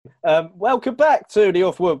Welcome back to the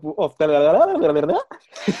off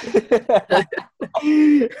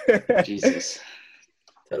Jesus.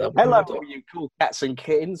 Hello, all you cool cats and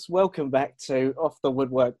kittens. Welcome back to Off the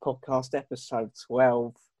Woodwork podcast, episode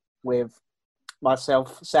 12, with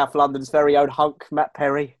myself, South London's very own hunk, Matt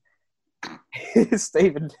Perry,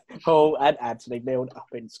 Stephen Hall, and Anthony Milne up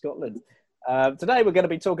in Scotland. Today, we're going to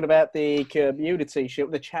be talking about the Community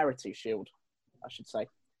Shield, the Charity Shield, I should say.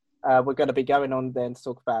 We're going to be going on then to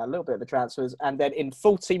talk about a little bit of the transfers, and then in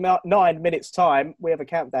 49 minutes' time, we have a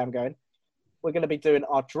countdown going. We're going to be doing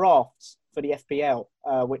our drafts for the FPL,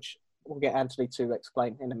 which we'll get Anthony to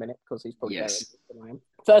explain in a minute because he's probably better than I am.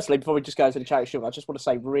 Firstly, before we just go to the Charity Shield, I just want to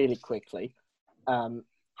say really quickly,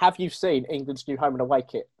 have you seen England's new home and away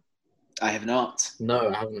kit? I have not. No,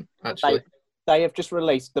 I haven't, actually. They have just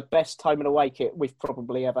released the best home and away kit we've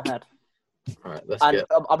probably ever had. All right, let's and get...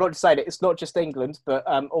 I'm not just saying it, it's not just England, but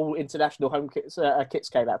all international home kits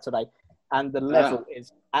came out today. And the level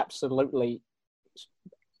is absolutely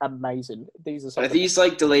amazing. Are these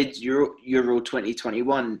like delayed Euro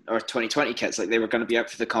 2021 or 2020 kits? Like they were going to be out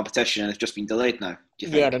for the competition and they've just been delayed now, do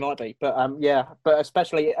you think? Yeah, they might be. But but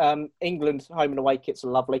especially England's home and away kits are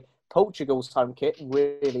lovely. Portugal's home kit,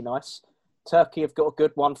 really nice. Turkey have got a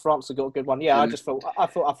good one. France have got a good one. Yeah, I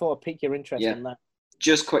thought I'd pique your interest in that.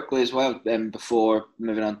 Just quickly as well, before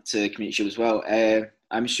moving on to Community Shield as well,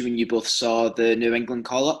 I'm assuming you both saw the New England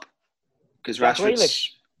call-up? Because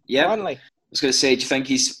Rashford's... Yeah, finally. I was going to say, do you think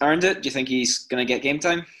he's earned it? Do you think he's going to get game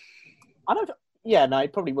time? I don't... Yeah, no, he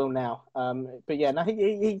probably will now. But yeah, no,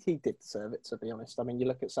 he did deserve it, to be honest. I mean, you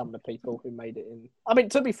look at some of the people who made it in... I mean,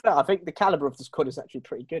 to be fair, I think the calibre of the squad is actually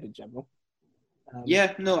pretty good in general.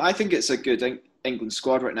 I think it's a good England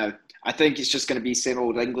squad right now. I think it's just going to be same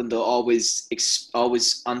old England. They'll always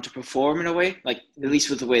underperform in a way. Like, at least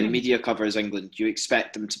with the way the media covers England, you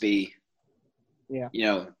expect them to be,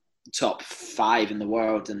 top 5 in the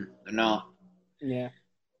world, and they're not. Yeah.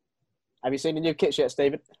 Have you seen the new kits yet,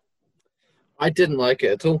 Stephen? I didn't like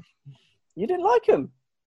it at all. You didn't like them?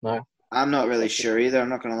 No. I'm not really sure either, I'm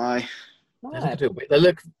not going to lie. They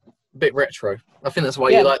look a bit retro. I think that's why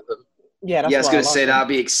you like them. Yeah, I was going to say that'd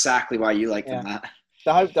be exactly why you like them, Matt.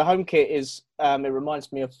 The home kit is, it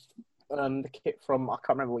reminds me of the kit from, I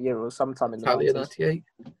can't remember what year it was, sometime in the 90s. 98.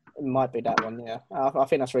 It might be that one, yeah. I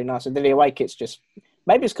think that's really nice. And then the away kit's just,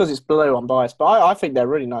 maybe it's because it's blue, I'm biased, but I think they're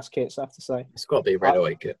really nice kits, I have to say. It's got to be a red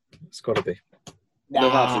away kit. It's got to be.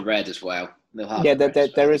 They'll have the red as well.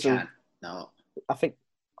 There is a... No. I think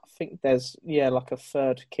there's, like a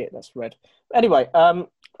third kit that's red. Anyway,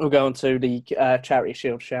 we'll go on to the Charity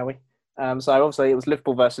Shield, shall we? So obviously it was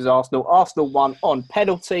Liverpool versus Arsenal. Arsenal won on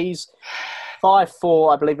penalties,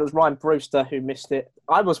 5-4. I believe it was Ryan Brewster who missed it.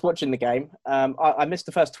 I was watching the game. I missed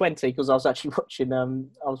the first 20 because I was actually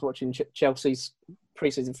watching Chelsea's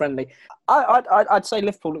pre-season friendly. I'd say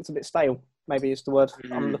Liverpool looked a bit stale. Maybe is the word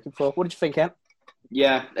I'm looking for. What did you think, Ant?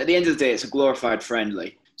 Yeah, at the end of the day, it's a glorified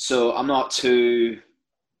friendly. So I'm not too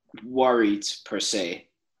worried per se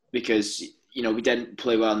because, we didn't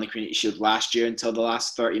play well in the Community Shield last year until the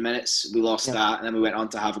last 30 minutes. We lost that and then we went on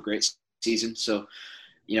to have a great season. So,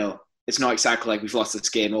 it's not exactly like we've lost this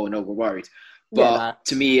game. Oh, no, we're worried. But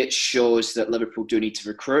to me, it shows that Liverpool do need to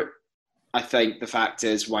recruit. I think the fact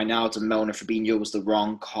is Wijnaldum, Milner, Fabinho was the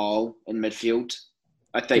wrong call in midfield.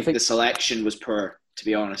 I think the selection was poor, to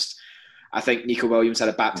be honest. I think Nico Williams had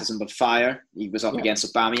a baptism of fire. He was up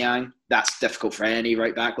against Aubameyang. That's difficult for any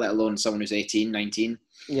right back, let alone someone who's 18, 19.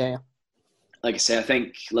 Yeah. Like I say, I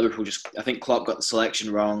think Klopp got the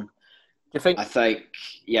selection wrong. Do you think? I think,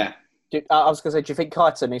 yeah. I was going to say, do you think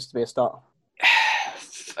Keita needs to be a starter?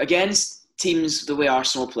 Against teams the way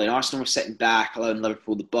Arsenal play, Arsenal were sitting back, allowing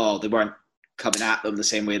Liverpool the ball. They weren't coming at them the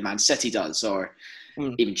same way Man City does or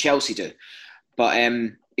even Chelsea do. But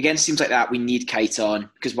against teams like that, we need Keita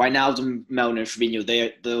on because Wijnaldum, Milner,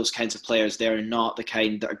 Fabinho, those kinds of players, they're not the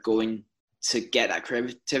kind that are going to get that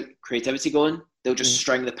creativity going. They'll just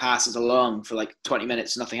string the passes along for like 20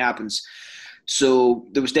 minutes, nothing happens. So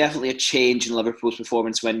there was definitely a change in Liverpool's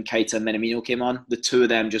performance when Keita and Minamino came on. The two of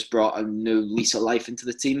them just brought a new lease of life into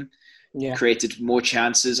the team. Yeah. Created more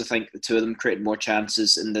chances. I think the two of them created more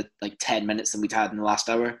chances in the 10 minutes than we'd had in the last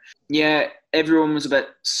hour. Yeah, everyone was a bit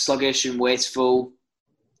sluggish and wasteful.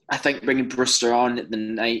 I think bringing Brewster on at the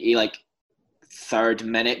 93rd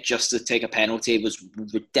minute just to take a penalty was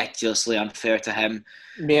ridiculously unfair to him.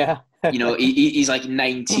 Yeah. He's like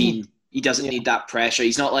 19. He doesn't need that pressure.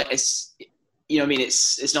 He's not like it's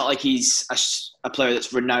not like he's a player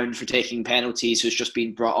that's renowned for taking penalties who's just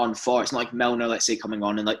been brought on for. It's not like Milner, let's say, coming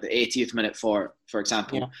on in like the 80th minute for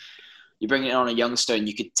example. Yeah. You're bringing on a youngster and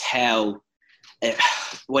you could tell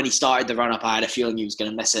when he started the run-up, I had a feeling he was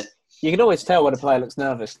going to miss it. You can always tell when a player looks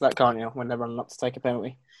nervous, that can't you, when they're running up to take a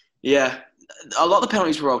penalty. Yeah, a lot of the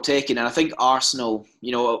penalties were all taken, and I think Arsenal,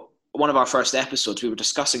 one of our first episodes, we were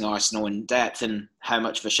discussing Arsenal in depth and how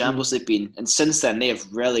much of a shambles they've been. And since then, they have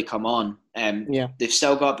really come on. They've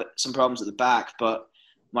still got some problems at the back, but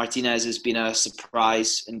Martinez has been a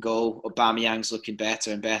surprise in goal. Aubameyang's looking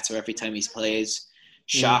better and better every time he plays.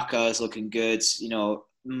 Xhaka is looking good.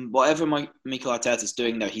 Whatever Mikel Arteta is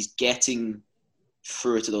doing there, he's getting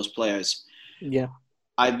through to those players. Yeah.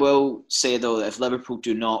 I will say, though, that if Liverpool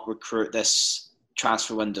do not recruit this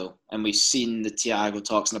transfer window, and we've seen the Thiago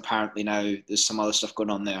talks, and apparently now there's some other stuff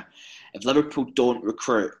going on there. If Liverpool don't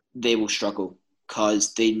recruit, they will struggle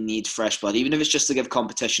because they need fresh blood, even if it's just to give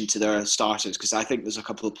competition to their starters, because I think there's a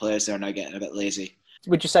couple of players there now getting a bit lazy.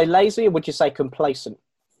 Would you say lazy or would you say complacent?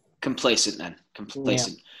 Complacent, then.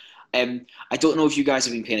 Complacent. Yeah. I don't know if you guys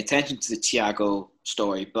have been paying attention to the Thiago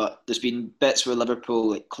story, but there's been bits where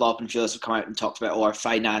Liverpool, like Klopp and Phillips, have come out and talked about our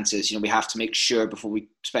finances. We have to make sure before we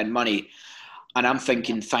spend money. And I'm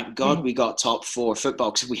thinking, thank God we got top 4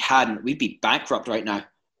 football, because if we hadn't, we'd be bankrupt right now.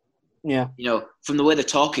 Yeah. From the way they're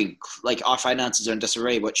talking, like our finances are in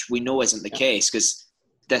disarray, which we know isn't the case, because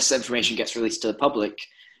this information gets released to the public,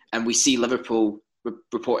 and we see Liverpool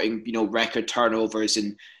reporting, record turnovers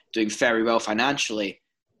and doing very well financially.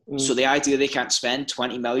 So the idea they can't spend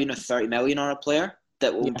 20 million or 30 million on a player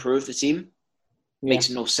that will improve the team makes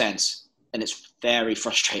no sense, and it's very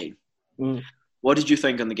frustrating. What did you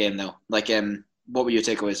think on the game, though? What were your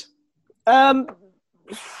takeaways?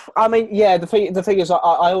 I mean, yeah, the thing is, I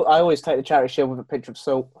always take the Charity Shield with a pinch of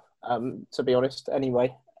salt, to be honest,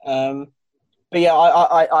 anyway. But yeah,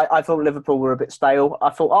 I thought Liverpool were a bit stale. I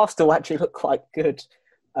thought Arsenal actually looked quite good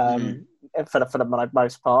for the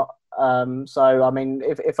most part. So, I mean,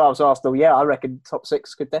 if I was Arsenal, yeah, I reckon top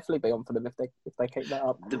 6 could definitely be on for them if they keep that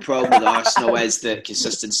up. The problem with Arsenal is that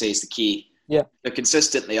consistency is the key. Yeah. They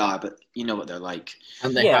consistently are, but you know what they're like.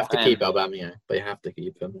 And they have to keep Aubameyang. They have to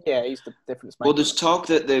keep him. Yeah, he's the difference maker. Well, there's talk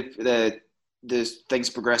that the things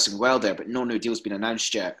progressing well there, but no new deal's been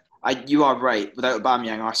announced yet. You are right. Without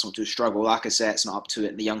Aubameyang, Arsenal do struggle. Lacazette's not up to it,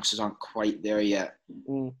 and the youngsters aren't quite there yet.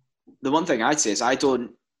 The one thing I'd say is I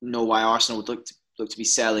don't know why Arsenal would look to be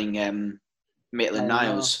selling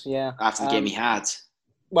Maitland-Niles after the game he had.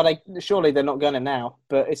 Well, surely they're not going to now,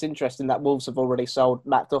 but it's interesting that Wolves have already sold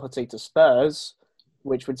Matt Doherty to Spurs,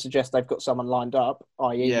 which would suggest they've got someone lined up,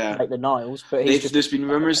 i.e. Maitland-Niles. But there's been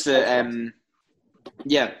rumours that,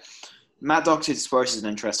 Matt Doherty to Spurs is an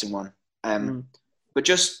interesting one. But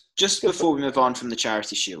just before we move on from the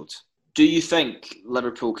Charity Shield, do you think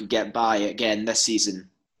Liverpool could get by again this season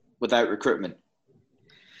without recruitment?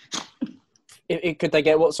 Could they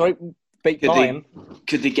get what? Sorry, could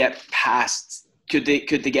they get past? Could they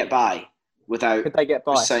get by without? Could they get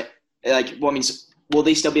by? What means? Will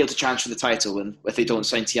they still be able to challenge for the title if they don't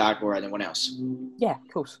sign Thiago or anyone else? Yeah,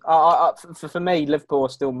 of course. For me, Liverpool are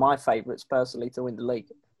still my favourites personally to win the league.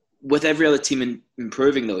 With every other team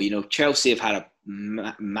improving, though, Chelsea have had a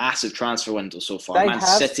massive transfer window so far. Man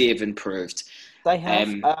City have improved. They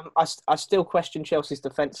have. I still question Chelsea's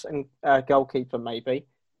defence and goalkeeper, maybe.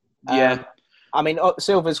 Yeah. I mean,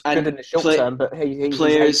 Silva's good in the short term, but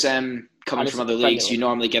players coming from other leagues, you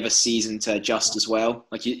normally give a season to adjust as well.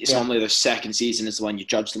 It's normally their second season is the one you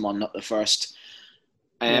judge them on, not the first.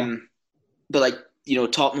 But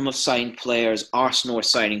Tottenham have signed players, Arsenal are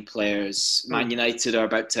signing players, Man United are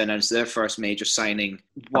about to announce their first major signing.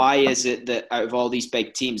 Why is it that out of all these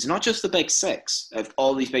big teams, not just the big 6, of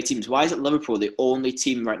all these big teams, why is it Liverpool the only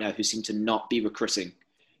team right now who seem to not be recruiting?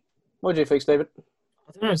 What do you think, David?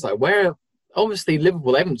 I don't know. It's where obviously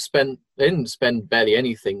Liverpool they didn't spend barely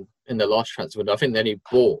anything in the last transfer window. I think they only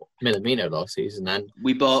bought Minamino last season, and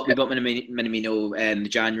we bought Minamino in the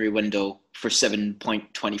January window for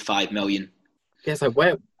 $7.25 million. Yeah, so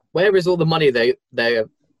where is all the money they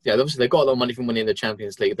obviously they got a lot of money from winning the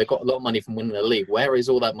Champions League. They got a lot of money from winning the league. Where is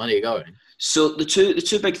all that money going? So the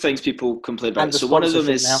two big things people complain about. So one of them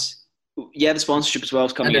is the sponsorship as well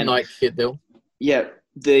is coming in. And the Nike kit deal. Yeah,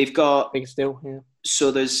 they've got big deal. Yeah.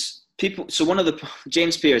 So there's people. So one of the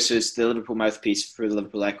James Pearce, who's the Liverpool mouthpiece for the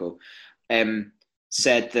Liverpool Echo,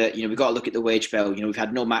 said that we've got to look at the wage bill. We've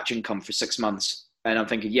had no match income for 6 months, and I'm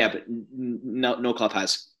thinking, but no club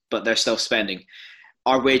has, but they're still spending.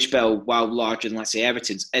 Our wage bill, while larger than let's say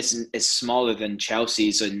Everton's, is smaller than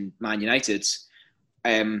Chelsea's and Man United's.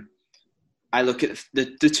 I look at the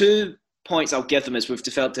 2 points I'll give them is we've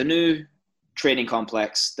developed a new training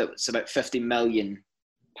complex that's about £50 million.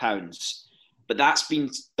 But that's been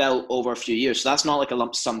built over a few years. So that's not like a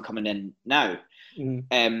lump sum coming in now.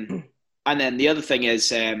 And then the other thing is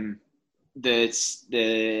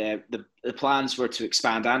the plans were to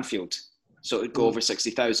expand Anfield, so it would go over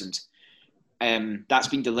 60,000. That's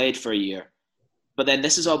been delayed for a year. But then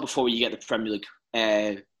this is all before you get the Premier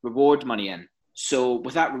League reward money in. So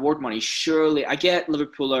with that reward money, surely I get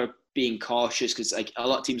Liverpool are being cautious because like a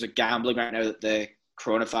lot of teams are gambling right now that the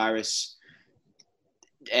coronavirus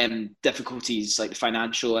difficulties, like the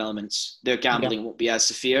financial elements, their gambling won't be as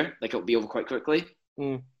severe. Like it'll be over quite quickly.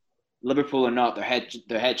 Liverpool are not.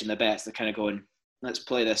 They're hedging their bets. They're kind of going, let's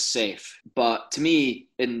play this safe. But to me,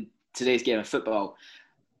 in today's game of football,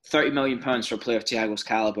 £30 million for a player of Thiago's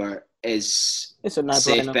caliber is it's a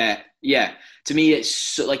safe bet. Yeah, to me, it's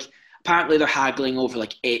so, like apparently they're haggling over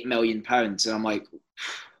like £8 million, and I'm like,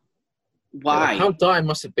 why? Yeah, how dire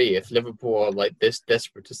must it be if Liverpool are like this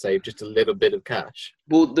desperate to save just a little bit of cash?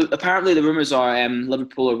 Well, apparently the rumours are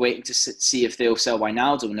Liverpool are waiting to see if they'll sell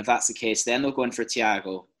Wijnaldum, and if that's the case, then they'll go in for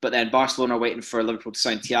Thiago. But then Barcelona are waiting for Liverpool to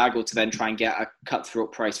sign Thiago to then try and get a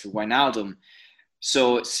cutthroat price for Wijnaldum.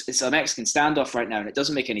 So it's a Mexican standoff right now, and it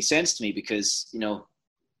doesn't make any sense to me because, you know,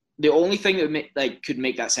 the only thing that could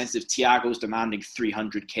make that sense is if Thiago's demanding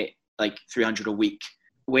 300k, like 300 a week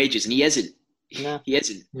wages, and he isn't. No. He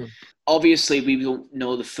isn't. Obviously, we don't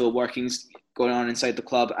know the full workings going on inside the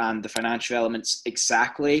club and the financial elements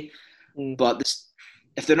exactly. But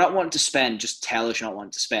if they're not wanting to spend, just tell us you're not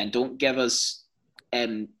wanting to spend. Don't give us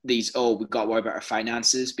these, we've got to worry about our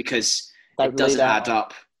finances, because it doesn't add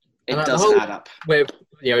up. It doesn't add up. Where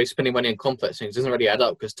he's spending money on complex things doesn't really add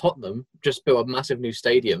up, because Tottenham just built a massive new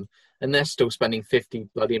stadium and they're still spending £50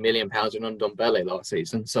 million on Ndombele last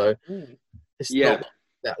season. So it's not.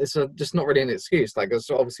 It's just not really an excuse. Like,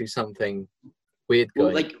 there's obviously something weird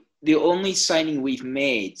going. Like, the only signing we've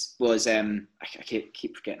made was I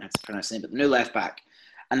keep forgetting how to pronounce his name, but the new left back,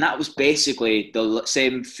 and that was basically the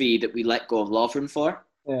same fee that we let go of Lovren for.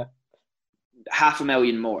 Yeah,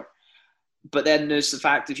 $500,000 more. But then there's the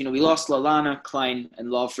fact of, we lost Lallana, Klein, and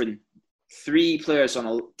Lovren, 3 players on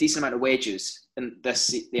a decent amount of wages in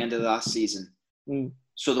the end of the last season.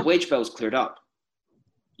 So the wage bill's cleared up.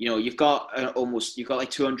 You've got like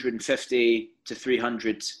 250 to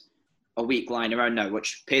 300 a week lying around now,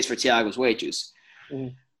 which pays for Thiago's wages.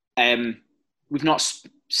 We've not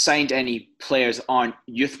signed any players that aren't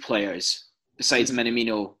youth players besides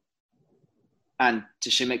Minamino and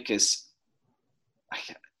Tsimikas.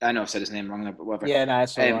 I know I've said his name wrong, but whatever. Yeah, no,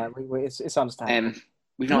 it's all right. It's understandable.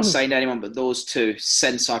 We've not signed anyone but those 2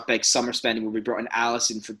 since our big summer spending where we brought in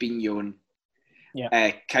Alisson, Fabinho, and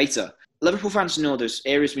Keita. Liverpool fans know there's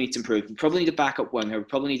areas we need to improve. We probably need a backup winger. We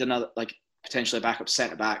probably need another, potentially a backup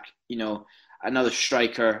centre back. Another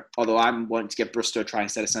striker. Although I'm wanting to get Brewster a try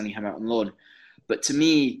instead of sending him out on loan. But to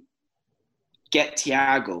me, get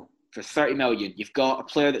Thiago for £30 million. You've got a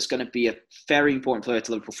player that's going to be a very important player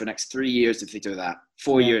to Liverpool for the next 3 years if they do that.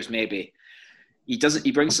 4 years maybe. He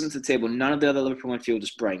brings something to the table none of the other Liverpool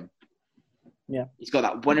midfielders bring. Yeah, he's got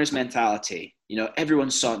that winner's mentality.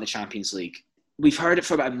 Everyone saw it in the Champions League. We've heard it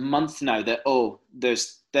for about a month now that,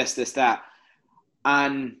 there's this, that.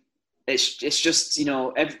 And it's just,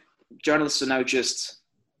 journalists are now just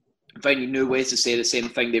finding new ways to say the same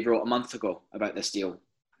thing they wrote a month ago about this deal.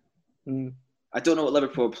 I don't know what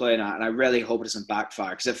Liverpool are playing at, and I really hope it doesn't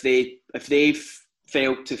backfire. Because if they've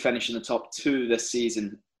failed to finish in the top 2 this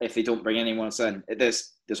season, if they don't bring anyone else in,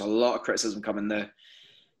 there's a lot of criticism coming the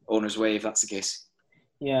owner's way if that's the case.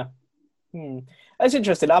 Yeah. It's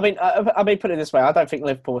interesting. I mean, put it this way: I don't think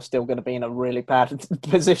Liverpool are still going to be in a really bad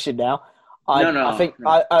position now.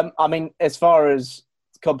 I mean, as far as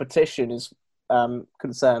competition is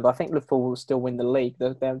concerned, I think Liverpool will still win the league.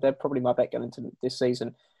 They're probably my bet going into this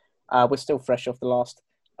season. We're still fresh off the last.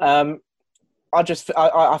 I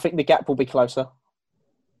think the gap will be closer.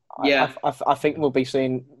 Yeah, I think we'll be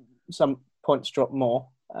seeing some points drop more.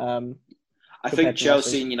 I think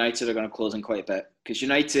Chelsea and United are going to close in quite a bit, because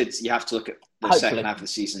United, you have to look at the second half of the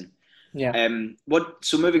season. Yeah.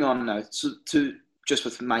 So moving on now, to just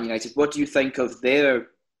with Man United, what do you think of their?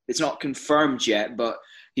 It's not confirmed yet, but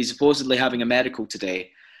he's supposedly having a medical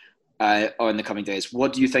today, or in the coming days.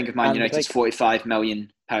 What do you think of Man United's £45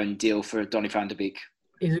 million deal for Donny van de Beek?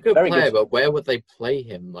 He's a good player, but where would they play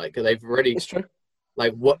him? Like, they've already. It's true.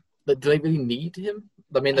 Like, what? Do they really need him?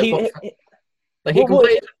 I mean, he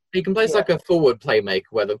can play as like a forward playmaker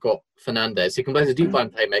where they've got Fernandes. He can play as a deep line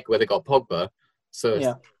playmaker where they've got Pogba.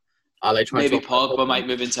 So are they trying maybe Pogba might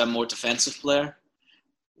move into a more defensive player?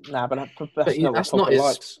 Nah, but that's not his.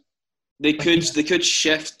 Likes. They could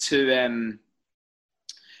shift to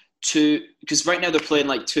because right now they're playing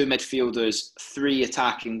like 2 midfielders, 3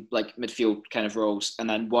 attacking like midfield kind of roles, and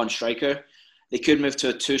then 1 striker. They could move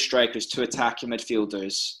to 2 strikers, 2 attacking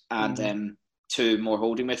midfielders, and two more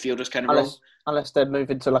holding midfielders kind of role. Unless they're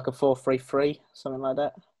moving to like a 4-3-3, something like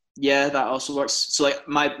that. Yeah, that also works. So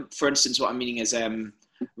for instance, what I'm meaning is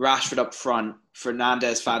Rashford up front,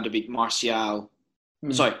 Fernandes, Van de Beek, Martial.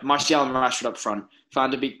 Sorry, Martial and Rashford up front, Van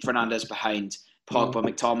de Beek, Fernandes behind, Pogba,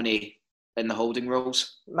 McTominay in the holding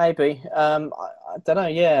roles. Maybe. I don't know.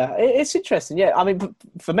 Yeah, it's interesting. Yeah, I mean,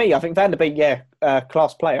 for me, I think Van de Beek,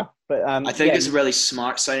 class player. But I think it's a really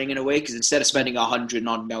smart signing in a way, because instead of spending 100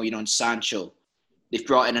 million on Sancho, they've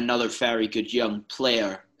brought in another very good young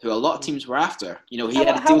player who a lot of teams were after. You know, he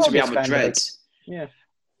had a deal to Real Madrid. Yeah.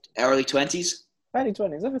 Early 20s. Early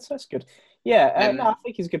 20s. That's good. Yeah, no, I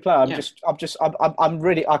think he's a good player.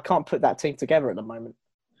 I can't put that team together at the moment.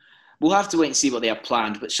 We'll have to wait and see what they have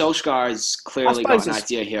planned, but Solskjaer has clearly got an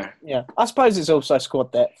idea here. Yeah, I suppose it's also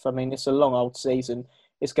squad depth. I mean, it's a long old season.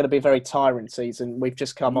 It's going to be a very tiring season. We've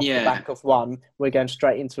just come off the back of one. We're going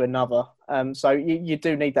straight into another. So you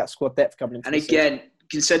do need that squad depth coming into the season.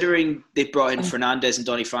 Considering they brought in Fernandes and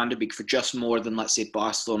Donny van de Beek for just more than, let's say,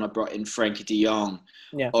 Barcelona brought in Frenkie de Jong,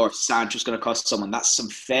 or Sancho's going to cost someone, that's some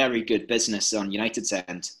very good business on United's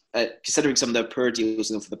end. Considering some of their poor deals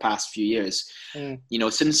for the past few years, you know,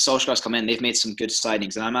 since Solskjaer's come in, they've made some good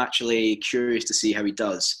signings, and I'm actually curious to see how he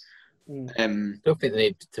does. I still think they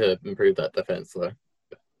need to improve that defence, though.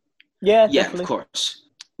 Yeah, of course.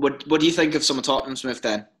 What do you think of some of Tottenham's move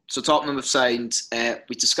then? So Tottenham have signed.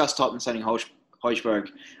 We discussed Tottenham signing Højbjerg,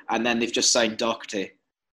 and then they've just signed Doherty.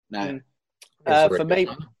 Now, for me,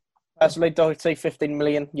 personally, Doherty, 15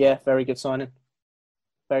 million. Yeah, very good signing.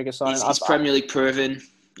 Very good signing. He's Premier League proven.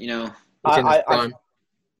 You know,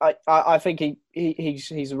 I think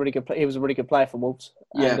he's a really good. He was a really good player for Wolves.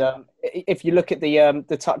 Yeah. And if you look at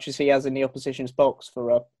the touches he has in the opposition's box for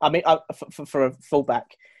a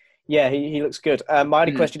fullback, yeah, he looks good. My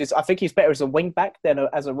only question is, I think he's better as a wing back than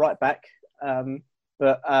as a right back.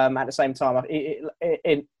 But at the same time,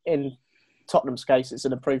 in Tottenham's case, it's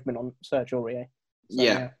an improvement on Serge Aurier.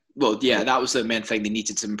 So, Well, that was the main thing. They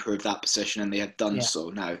needed to improve that position, and they have done so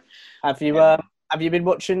now. Have you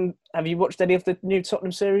watched any of the new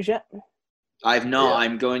Tottenham series yet? I've not.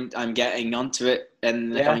 Yeah. I'm getting onto it in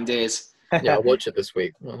the coming days. Yeah, I'll watch it this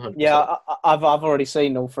week. 100%. Yeah, I've already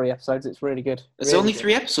seen all 3 episodes. It's really good. There's only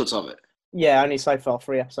 3 episodes of it? Yeah, only so far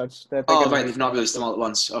 3 episodes. Right, they've not released them all at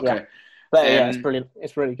once. Okay. Yeah. But it's brilliant.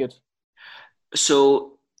 It's really good.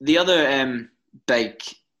 So the other there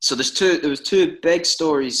was 2 big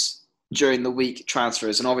stories during the week,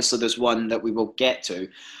 transfers, and obviously there's one that we will get to.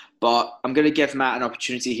 But I'm going to give Matt an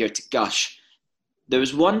opportunity here to gush. There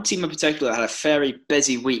was one team in particular that had a very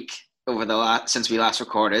busy week over since we last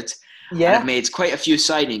recorded. Yeah. And have made quite a few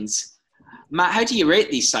signings. Matt, how do you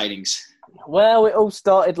rate these signings? Well, it all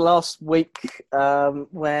started last week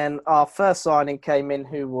when our first signing came in,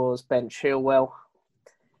 who was Ben Chilwell.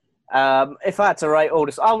 If I had to rate all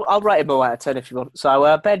this, I'll rate him all out of 10 if you want.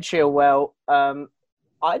 So Ben Chilwell,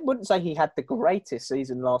 I wouldn't say he had the greatest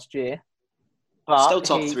season last year. But still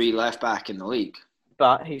top 3 left back in the league.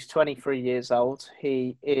 But he's 23 years old.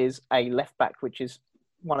 He is a left back, which is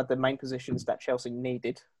one of the main positions that Chelsea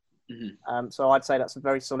needed. Mm-hmm. So I'd say that's a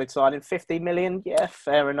very solid signing. 50 million, yeah,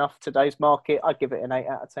 fair enough. Today's market, I'd give it an 8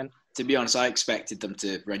 out of 10. To be honest, I expected them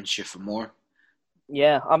to wrench you for more.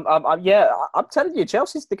 Yeah, I'm telling you,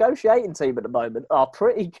 Chelsea's negotiating team at the moment are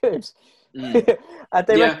pretty good. And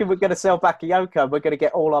they reckon we're going to sell Bakayoko and we're going to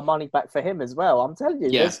get all our money back for him as well. I'm telling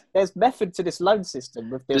you, there's method to this loan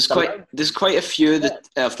system. There's quite a few of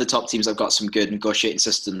the top teams that have got some good negotiating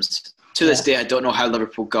systems. To this day, I don't know how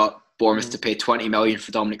Liverpool got Bournemouth to pay 20 million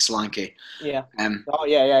for Dominic Solanke. Yeah.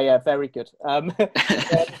 Very good.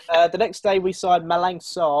 The next day we signed Malang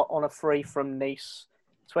Sarr on a free from Nice.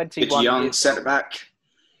 21 young centre back.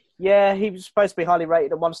 Yeah, he was supposed to be highly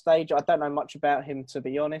rated at one stage. I don't know much about him, to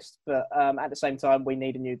be honest. But at the same time, we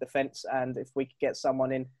need a new defence. And if we could get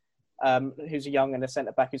someone in who's young and a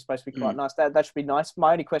centre-back who's supposed to be quite nice, that should be nice.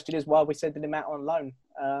 My only question is, why are we sending him out on loan?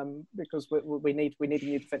 Because we need a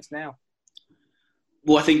new defence now.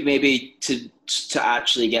 Well, I think maybe to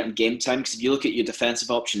actually get him game time, because if you look at your defensive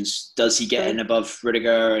options, does he get in above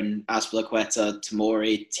Rudiger and Azpilicueta,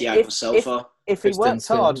 Tomori, Thiago Silva? If he works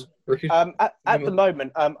hard, at the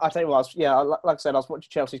moment, I tell you what, like I said, I was watching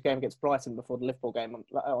Chelsea's game against Brighton before the Liverpool game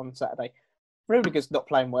on Saturday. Rudiger's not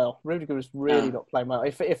playing well. Rudiger is really not playing well.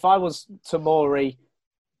 If I was Tomori,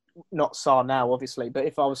 not Sarr now, obviously, but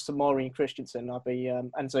if I was Tomori and Christensen, I'd be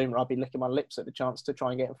and Zuma, I'd be licking my lips at the chance to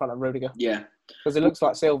try and get in front of Rudiger. Yeah, because it looks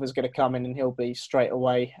like Silva's going to come in and he'll be straight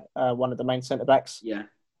away one of the main centre backs. Yeah.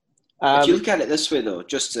 If you look at it this way, though,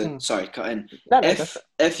 just to cut in,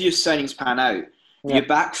 if your signings pan out, your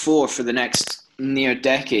back four for the next near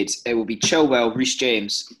decade, it will be Chilwell, Reece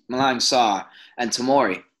James, Malang Sarr, and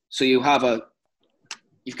Tomori. So you've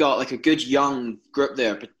got like a good young group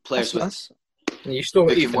there, players with. Nice. And you still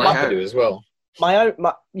got Ethan Ampadu as well.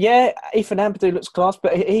 Ethan Ampadu looks class,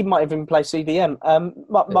 but he might even play CDM.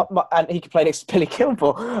 And he could play next to Billy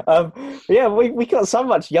Gilmore. We got so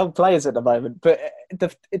much young players at the moment, but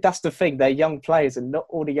that's the thing. They're young players, and not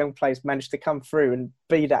all the young players manage to come through and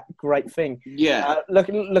be that great thing. Yeah. Look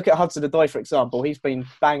at Hudson-Odoi, for example. He's been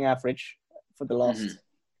bang average for the last.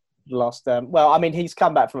 He's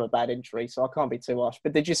come back from a bad injury, so I can't be too harsh.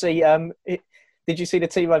 But did you see the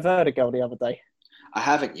Timo Werner goal the other day? I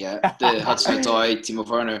haven't yet. The Hudson-Odoi, Timo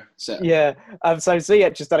Werner set. Yeah. So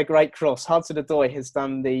Ziyech has done a great cross. Hudson-Odoi has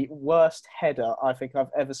done the worst header I think I've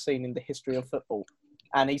ever seen in the history of football.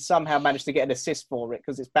 And he somehow managed to get an assist for it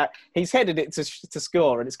because it's back. He's headed it to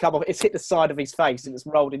score and it's come off. It's hit the side of his face and it's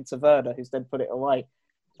rolled into Werner, who's then put it away.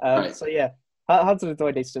 Right. So, yeah,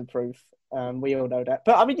 Hudson-Odoi needs to improve. We all know that.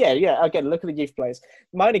 But, I mean, yeah. Again, look at the youth players.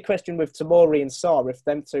 My only question with Tomori and Sarr, if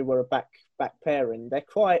them two were a back pairing, they're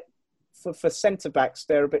quite... For centre-backs,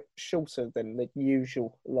 they're a bit shorter than the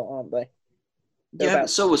usual lot, aren't they?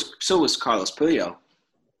 So was Carlos Puyol.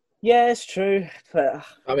 Yeah, it's true. But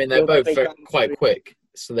I mean, they're both quite quick,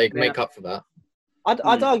 so they make up for that.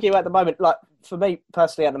 I'd argue at the moment, like, for me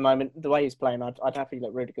personally at the moment, the way he's playing, I'd happily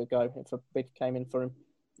let Rudiger go if a bid came in for him.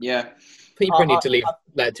 Yeah. People need to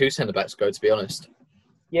let two centre-backs go, to be honest.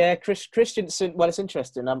 Yeah, Christensen, well, it's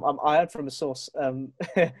interesting. I heard from a source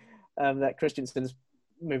that Christensen's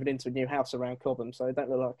moving into a new house around Cobham, so it don't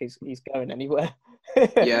look like he's going anywhere.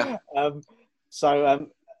 Yeah. I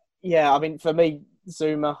mean, for me,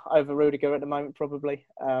 Zuma over Rudiger at the moment probably,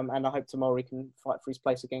 and I hope Tomori can fight for his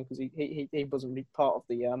place again because he wasn't really part of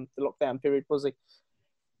the lockdown period, was he?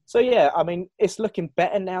 So yeah, I mean, it's looking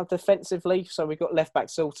better now defensively. So we got left back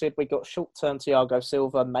sorted, we got short term Thiago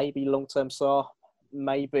Silva, maybe long term Sarr,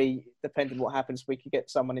 maybe depending what happens, we could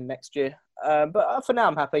get someone in next year. But for now,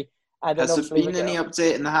 I'm happy. Has there been any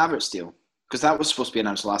update in the Havertz deal? Because that was supposed to be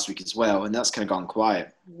announced last week as well, and that's kind of gone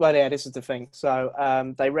quiet. Well, yeah, this is the thing. So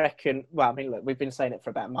they reckon... Well, I mean, look, we've been saying it for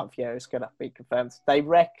about a month. Yeah, it's going to be confirmed. They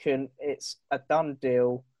reckon it's a done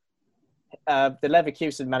deal. The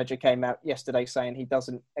Leverkusen manager came out yesterday saying he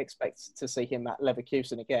doesn't expect to see him at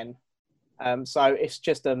Leverkusen again. So it's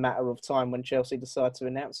just a matter of time when Chelsea decide to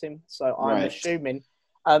announce him. So I'm assuming...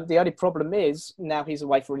 the only problem is now he's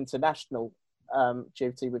away for international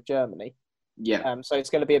duty with Germany. Yeah. So it's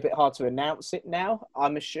going to be a bit hard to announce it now.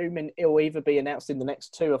 I'm assuming it'll either be announced in the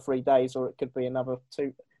next 2 or 3 days, or it could be another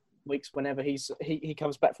 2 weeks whenever he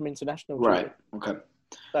comes back from international duty. Right. Okay.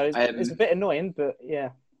 So it's a bit annoying, but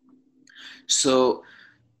yeah. So,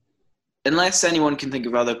 unless anyone can think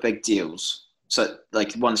of other big deals, so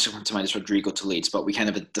like one that's come to mind is Rodrigo to Leeds, but we kind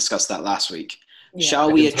of discussed that last week. Yeah.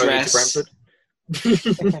 Shall we address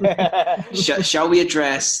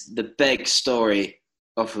the big story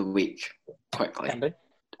of the week quickly?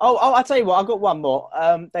 I'll tell you what, I've got one more.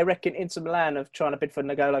 They reckon Inter Milan are trying to bid for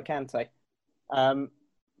N'Golo Kante.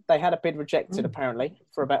 They had a bid rejected apparently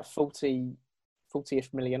for about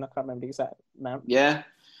 40-ish million. I can't remember the exact amount. Yeah.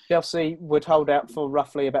 Chelsea would hold out for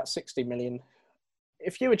roughly about 60 million.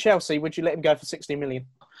 If you were Chelsea, would you let him go for 60 million?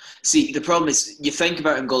 See, the problem is you think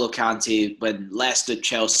about N'Golo Kante when Leicester,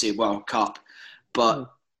 Chelsea, World Cup,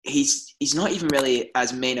 but he's not even really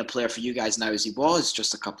as main a player for you guys now as he was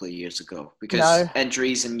just a couple of years ago because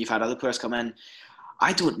injuries and you've had other players come in.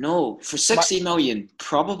 I don't know. For 60 million,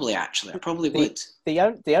 probably actually. I probably would.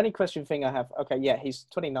 The only question thing I have, he's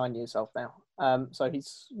 29 years old now. So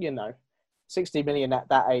he's, 60 million at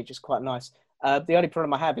that age is quite nice. The only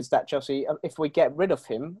problem I have is that Chelsea, if we get rid of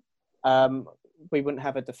him, we wouldn't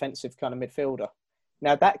have a defensive kind of midfielder.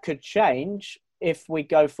 Now, that could change if we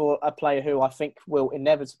go for a player who I think will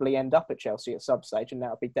inevitably end up at Chelsea at some stage, and that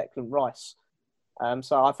would be Declan Rice.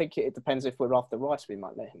 So I think it depends if we're after Rice, we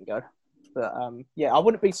might let him go. But I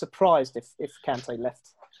wouldn't be surprised if Kante left.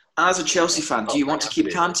 As a Chelsea fan, do you want to keep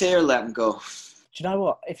Kante or let him go? Do you know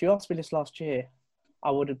what? If you asked me this last year, I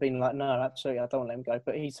would have been like, no, absolutely, I don't want to let him go.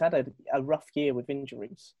 But he's had a rough year with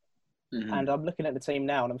injuries. Mm-hmm. And I'm looking at the team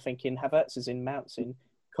now and I'm thinking Havertz is in, Mount's in,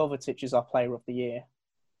 Kovacic is our player of the year.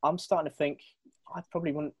 I'm starting to think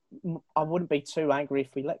I wouldn't be too angry if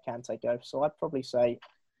we let Kante go. So I'd probably say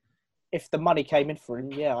if the money came in for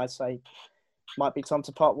him, I'd say might be time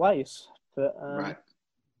to part ways. But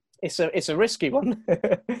it's a risky one.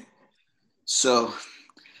 So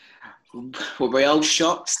were we all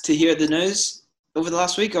shocked to hear the news over the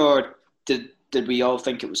last week, or did we all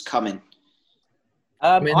think it was coming?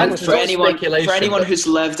 For anyone who's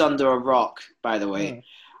lived under a rock, by the way,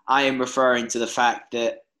 I am referring to the fact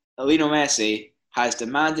that Lionel Messi has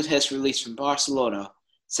demanded his release from Barcelona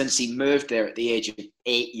since he moved there at the age of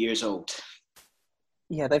 8 years old.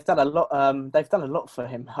 Yeah, they've done a lot. They've done a lot for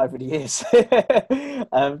him over the years. They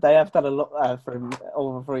have done a lot for him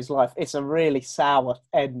all over his life. It's a really sour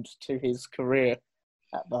end to his career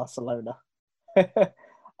at Barcelona.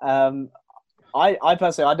 I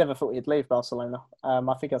personally, I never thought he'd leave Barcelona.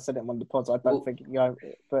 I think I said it in one of the pods. I don't think he'd go,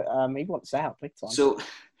 but he wants out big time. So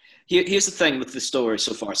here's the thing with the story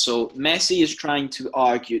so far. So Messi is trying to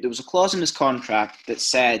argue. There was a clause in his contract that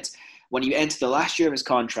said when he entered the last year of his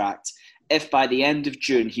contract, if by the end of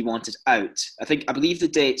June he wanted out, I believe the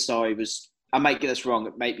date, was, I might get this wrong,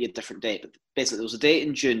 it might be a different date, but basically there was a date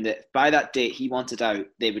in June that by that date he wanted out,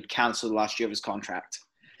 they would cancel the last year of his contract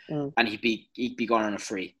and he'd be gone on a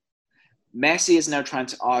free. Messi is now trying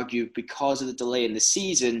to argue because of the delay in the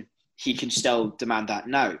season, he can still demand that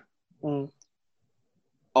now.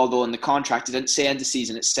 Although in the contract it didn't say end of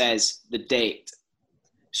season, it says the date.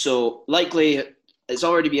 So likely it's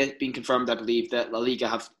already been confirmed, I believe, that La Liga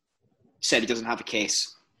have said he doesn't have a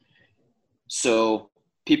case. So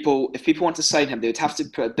if people want to sign him, they would have to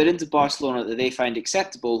put a bid into Barcelona that they find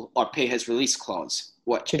acceptable or pay his release clause,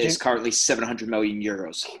 which is currently 700 million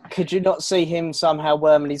euros. Could you not see him somehow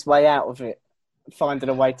worming his way out of it, finding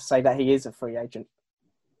a way to say that he is a free agent?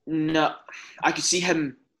 No, I could see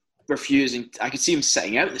him refusing. I could see him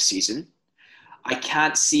sitting out the season. I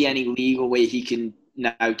can't see any legal way he can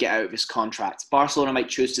now get out of his contract. Barcelona might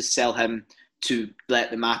choose to sell him to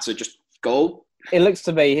let the matter just go. It looks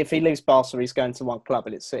to me, if he leaves Barca, he's going to one club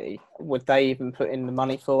and it's City. Would they even put in the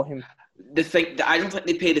money for him? I don't think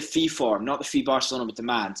they pay the fee for him, not the fee Barcelona would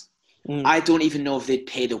demand. I don't even know if they'd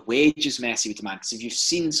pay the wages Messi would demand. Because if you've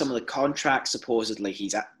seen some of the contracts supposedly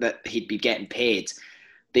that he'd be getting paid,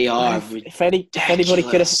 they are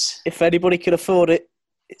ridiculous. If anybody could afford it,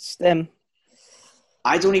 it's them.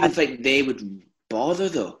 I don't even think they would bother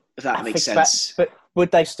though, if that makes sense. But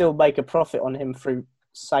would they still make a profit on him through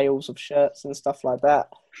sales of shirts and stuff like that?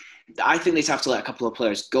 I think they'd have to let a couple of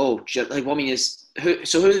players go. Like, what I mean is, who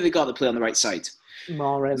have they got to play on the right side?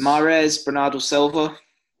 Mahrez, Bernardo Silva.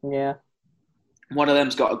 Yeah. One of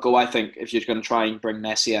them's got to go, I think, if you're going to try and bring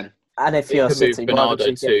Messi in. And if you're City,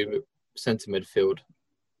 Bernardo to centre midfield,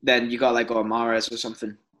 then you got to let go of Mahrez or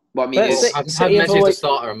something. What I mean is, have Messi as a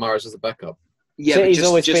starter and Mahrez as a backup. Yeah, City's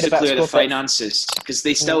but just to clear the finances, because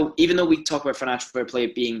they still, even though we talk about financial fair play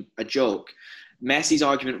being a joke, Messi's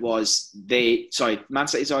argument was Man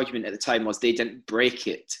City's argument at the time was they didn't break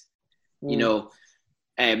it, you know.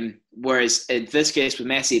 Whereas in this case with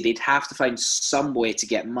Messi, they'd have to find some way to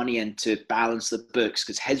get money in to balance the books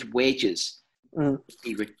because his wages would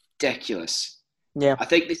be ridiculous. Yeah, I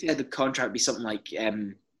think they said the contract would be something like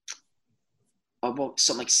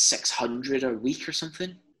something like 600 a week or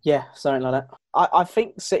something. Yeah, something like that. I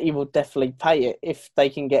think City will definitely pay it if they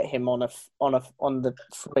can get him on the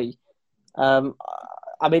free.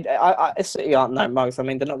 I mean, City aren't no mugs. I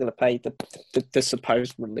mean, they're not going to pay the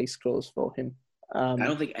supposed release clause for him. I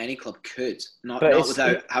don't think any club could, not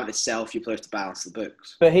without having to sell a few players to balance the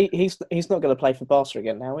books. But he's not going to play for Barca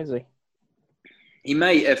again now, is he? He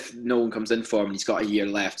might if no one comes in for him and he's got a year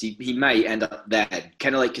left. He might end up there,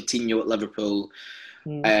 kind of like Coutinho at Liverpool.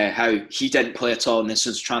 How he didn't play at all, and then as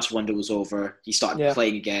soon as the transfer window was over, he started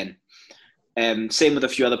playing again. Same with a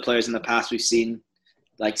few other players in the past we've seen,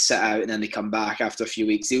 like sit out and then they come back after a few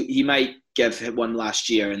weeks. He might give one last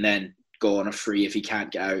year and then go on a free if he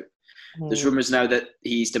can't get out. There's rumours now that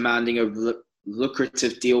he's demanding a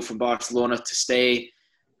lucrative deal from Barcelona to stay.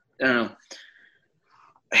 I don't know.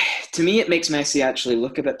 To me, it makes Messi actually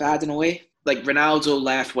look a bit bad in a way. Like Ronaldo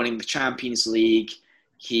left winning the Champions League.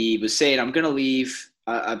 He was saying, I'm going to leave.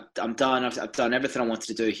 I'm done. I've done everything I wanted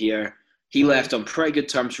to do here. He left on pretty good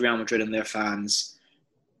terms for Real Madrid and their fans.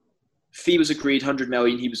 Fee was agreed, 100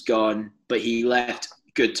 million. He was gone, but he left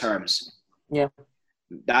good terms. Yeah.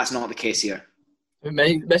 That's not the case here.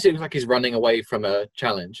 Messi looks like he's running away from a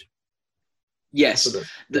challenge. Yes.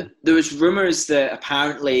 There was rumours that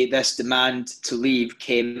apparently this demand to leave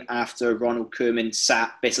came after Ronald Koeman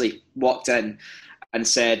basically walked in and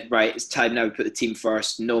said, right, it's time now to put the team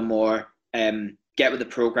first, no more. Get with the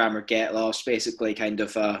programme or get lost, basically kind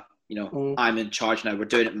of, I'm in charge now, we're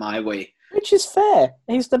doing it my way. Which is fair.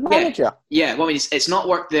 He's the manager. Yeah. Well, I mean, it's not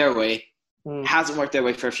worked their way. Hasn't worked their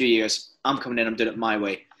way for a few years. I'm coming in, I'm doing it my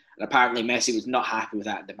way. And apparently Messi was not happy with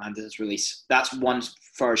that and demanded his release. That's one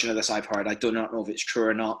version of this I've heard. I do not know if it's true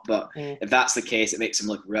or not, but if that's the case, it makes him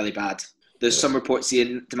look really bad. There's some reports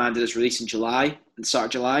he demanded his release in the start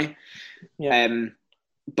of July. Yeah.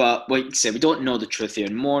 But like you say, we don't know the truth here.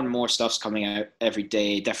 And more stuff's coming out every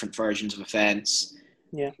day, different versions of events.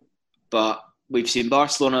 Yeah. But we've seen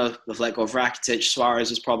Barcelona have let go of Rakitic. Suarez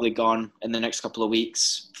is probably gone in the next couple of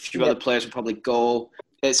weeks. A few other players will probably go.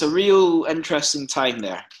 It's a real interesting time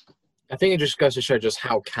there. I think it just goes to show just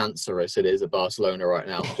how cancerous it is at Barcelona right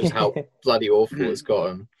now. Just how bloody awful it's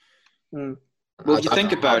gotten. Well, if you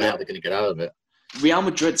think about it, how they're going to get out of it. Real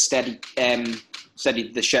Madrid steadied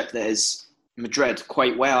the ship that is Madrid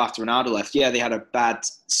quite well after Ronaldo left. Yeah, they had a bad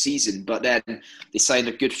season, but then they signed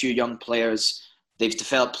a good few young players. They've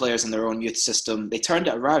developed players in their own youth system. They turned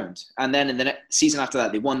it around. And then in the season after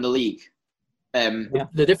that, they won the league.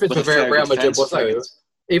 The difference with Real Madrid was, though,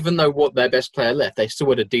 even though what their best player left, they still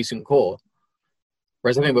had a decent core.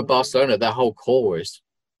 Whereas I think with Barcelona, their whole core is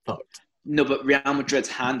fucked. No, but Real Madrid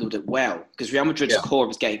handled it well because Real Madrid's core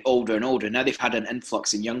was getting older and older. Now they've had an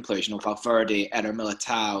influx in young players, Valverde, Eder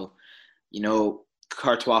Militao,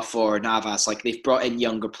 Courtois for Navas. Like, they've brought in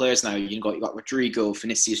younger players now. You've got Rodrigo,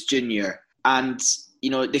 Vinicius Jr. And,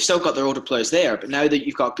 they've still got their older players there, but now that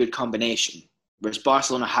you've got a good combination, whereas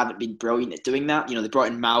Barcelona haven't been brilliant at doing that. They brought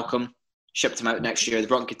in Malcolm, shipped him out next year. They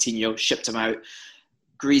brought in Coutinho, shipped him out.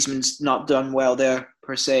 Griezmann's not done well there,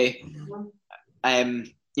 per se.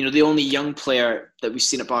 The only young player that we've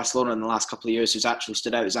seen at Barcelona in the last couple of years who's actually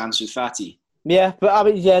stood out is Ansu Fati. Yeah, but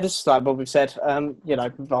this is like what we've said.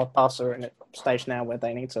 Barca are in a stage now where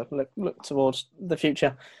they need to look towards the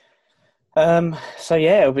future.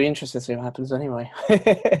 It'll be interesting to see what happens anyway.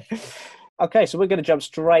 Okay, so we're going to jump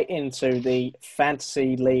straight into the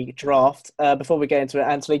Fantasy League draft. Before we get into it,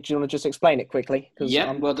 Anthony, do you want to just explain it quickly? Yeah,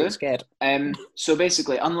 I'm will do. Scared. So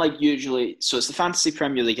basically, unlike usually, so it's the Fantasy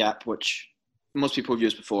Premier League app, which most people have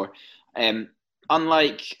used before.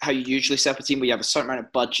 Unlike how you usually set up a team where you have a certain amount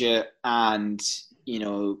of budget and,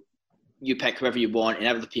 you pick whoever you want and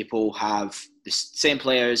other people have the same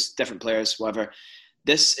players, different players, whatever.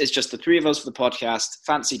 This is just the three of us for the podcast,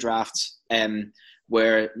 fantasy draft,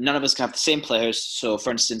 where none of us can have the same players. So, for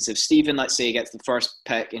instance, if Stephen, let's say, gets the first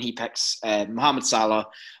pick and he picks Mohamed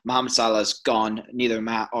Salah's gone. Neither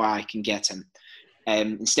Matt or I can get him.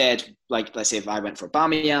 Instead, like, let's say if I went for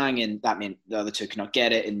Aubameyang and that meant the other two cannot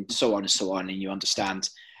get it, and so on, and you understand.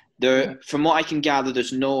 From what I can gather,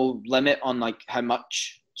 there's no limit on like how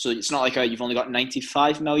much. So it's not like you've only got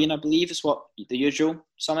 95 million, I believe, is what the usual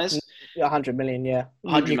sum is. 100 million, yeah.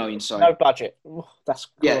 100 million, sorry. No budget. That's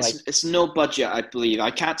great. Yeah, it's no budget, I believe. I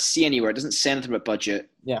can't see anywhere. It doesn't say anything about budget.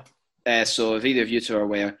 Yeah. So if either of you two are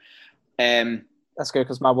aware. That's good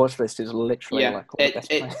because my watch list is literally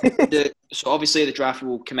so obviously the draft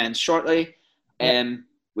will commence shortly.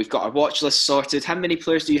 We've got our watch list sorted. How many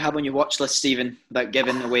players do you have on your watch list, Stephen, without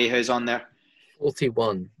giving away who's on there?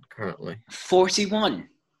 41 currently. 41?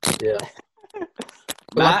 Yeah.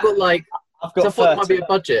 But I've got I might be a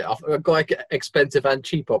budget. I've got like expensive and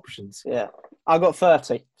cheap options. Yeah. I've got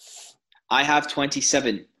 30. I have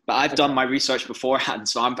 27. But I've done my research beforehand,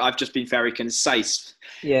 so I've just been very concise.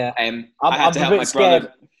 Yeah. I had to help my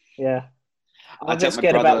brother. Yeah. I'm a bit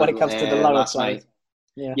scared about when it comes to the lower players.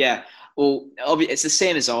 Yeah. Well, it's the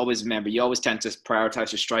same as always. Remember, you always tend to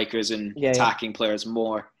prioritize your strikers and attacking players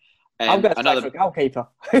more. I'm going to for a goalkeeper.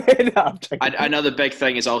 Another big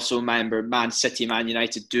thing is also, remember, Man City, Man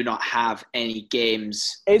United do not have any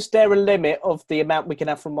games. Is there a limit of the amount we can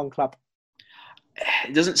have from one club?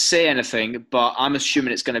 It doesn't say anything, but I'm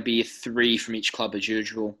assuming it's going to be 3 from each club as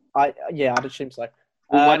usual. I'd assume so.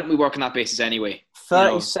 Well, why don't we work on that basis anyway?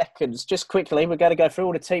 30 seconds. Just quickly, we're going to go through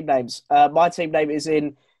all the team names. My team name is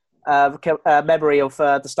in memory of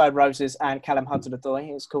the Stone Roses and Callum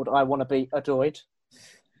Hudson-Odoi. It's called I Want to Be Adoyed.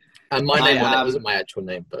 And my name on it wasn't my actual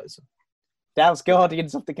name, but Dow's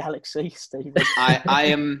Guardians of the Galaxy, Stephen. I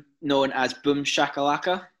am known as Boom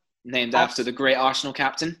Shakalaka, named after the great Arsenal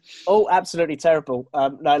captain. Oh, absolutely terrible.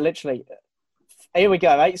 No, literally. Here we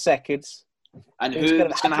go, 8 seconds. And who's going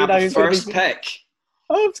to have the first pick?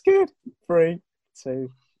 Oh, it's good. 3, 2,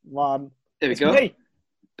 1. There we go. Me.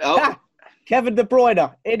 Oh. Kevin De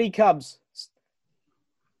Bruyne. In he comes.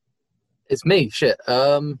 It's me. Shit.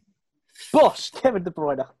 Boss, Kevin De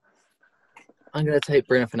Bruyne. I'm going to take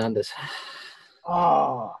Bruno Fernandes.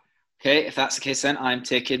 Oh. Okay, if that's the case, then I'm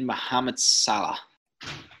taking Mohamed Salah.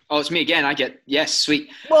 Oh, it's me again. I get... Yes, sweet.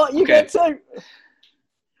 What? You get 2?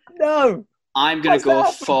 No. I'm going to go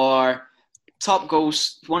for top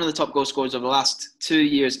goals, one of the top goal scorers of the last 2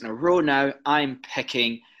 years in a row now. I'm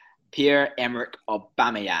picking Pierre-Emerick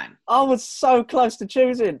Aubameyang. I was so close to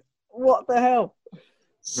choosing. What the hell?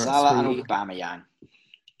 Salah and Aubameyang.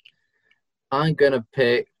 I'm going to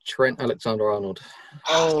pick Trent Alexander-Arnold.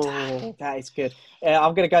 Oh, that is good. Yeah,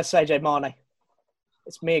 I'm going to go Sadio Mane.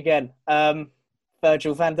 It's me again.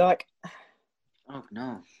 Virgil van Dijk. Oh,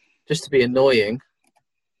 no. Just to be annoying,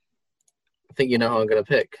 I think you know who I'm going to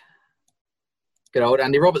pick. Good old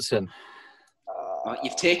Andy Robertson.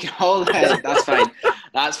 You've taken all that. That's fine.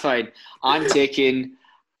 That's fine. I'm taking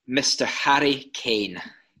Mr. Harry Kane.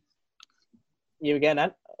 You again,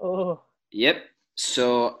 Ant? Oh. Yep.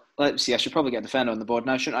 So let's see. I should probably get a defender on the board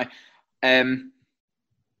now, shouldn't I?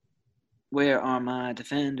 Where are my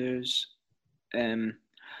defenders?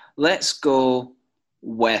 Let's go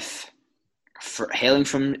with, hailing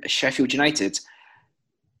from Sheffield United,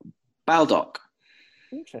 Baldock.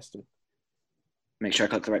 Interesting. Make sure I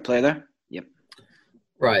click the right player there. Yep.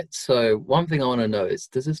 Right. So one thing I want to know is,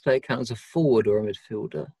 does this player count as a forward or a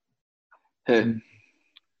midfielder? Who?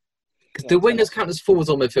 Because do wingers count as forwards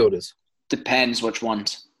or midfielders? Depends which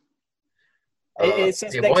ones. Why is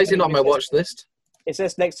he not on my watch list? It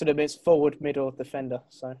says next to them it's forward, mid, or defender.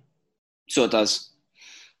 So it does.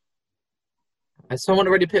 Has someone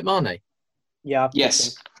already picked Mane? Yeah.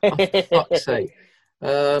 Yes. Oh, for fuck's sake.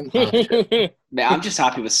 Mate, I'm just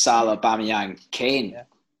happy with Salah, Aubameyang, Kane. Yeah.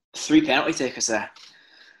 3 penalty takers there.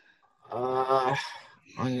 I'm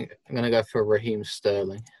going to go for Raheem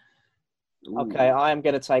Sterling. Okay, I am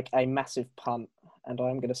going to take a massive punt, and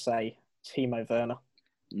I'm going to say Timo Werner.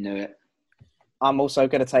 Knew it. I'm also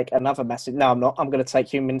going to take another massive... No, I'm not. I'm going to take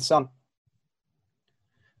Heung-min Son.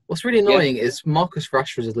 What's really annoying is Marcus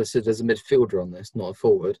Rashford is listed as a midfielder on this, not a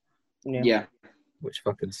forward. Yeah. Which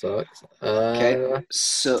fucking sucks. Okay,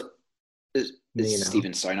 so... It's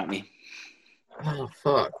Steven, sorry, not me. Oh,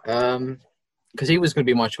 fuck. Because he was going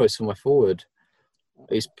to be my choice for my forward.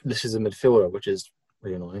 This is a midfielder, which is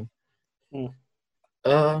really annoying. I'm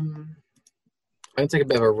going to take a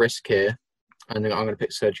bit of a risk here. And I'm going to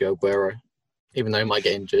pick Sergio Aguero, even though he might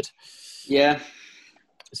get injured. Yeah.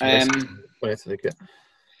 When I take it.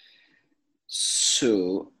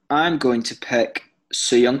 So I'm going to pick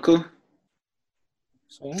Soyuncu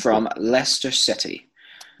from Leicester City.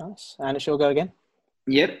 Nice. And it shall go again?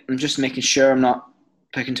 Yep. I'm just making sure I'm not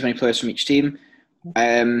picking too many players from each team.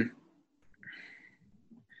 I'm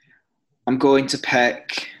going to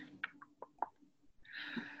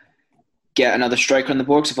get another striker on the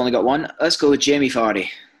board because I've only got one. Let's go with Jamie Vardy.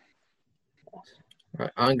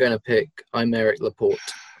 Right, I'm going to pick Aymeric Laporte.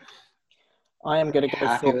 I am going to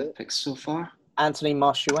go for picks so far. Anthony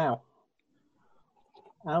Martial.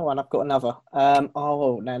 Oh, and I've got another.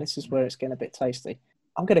 Now this is where it's getting a bit tasty.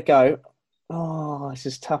 I'm going to go. Oh, this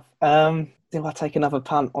is tough. Do I take another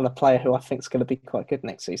punt on a player who I think is going to be quite good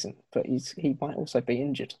next season, but he might also be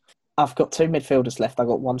injured? I've got 2 midfielders left. I've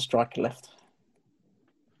got 1 striker left.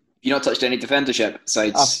 You've not touched any defendership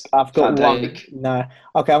besides I've got one. No.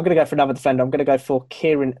 Okay, I'm going to go for another defender. I'm going to go for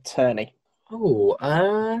Kieran Tierney.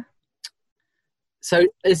 Oh, so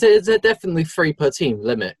is there definitely 3 per team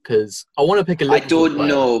limit? Because I want to pick a Liverpool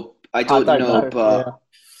player. I don't know, but... Yeah.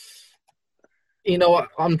 You know what?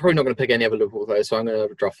 I'm probably not going to pick any other Liverpool players, so I'm going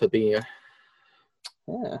to draft Fabinho.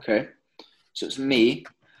 Yeah. Okay. So it's me.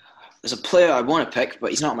 There's a player I want to pick, but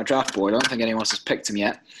he's not on my draft board. I don't think anyone else has picked him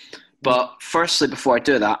yet. But firstly, before I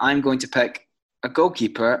do that, I'm going to pick a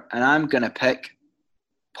goalkeeper, and I'm going to pick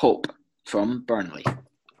Pope from Burnley.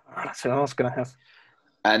 That's what I was going to have.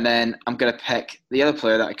 And then I'm going to pick the other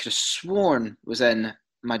player that I could have sworn was in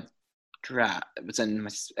my draft. It was in my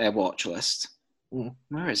watch list.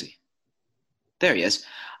 Where is he? There he is.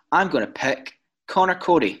 I'm going to pick Connor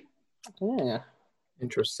Cody. Yeah.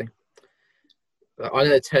 Interesting. I'm going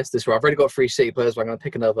to test this. I've already got 3 City players, but I'm going to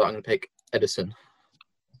pick another. I'm going to pick Edison.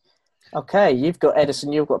 Okay, you've got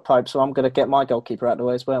Edison, you've got Pope, so I'm going to get my goalkeeper out of the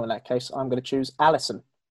way as well in that case. I'm going to choose Alisson.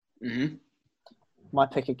 Mm-hmm. My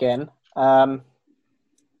pick again. I'm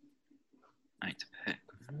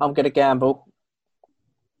going to gamble.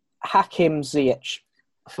 Hakim Ziyech.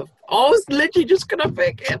 I was literally just going to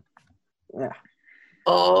pick him. Yeah.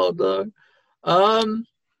 Oh, no.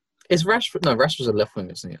 Is Rashford... No, Rashford's a left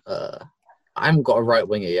winger, isn't he? I haven't got a right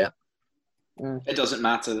winger yet. It doesn't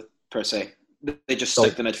matter, per se. They just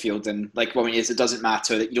stick the midfield in. Like, what it doesn't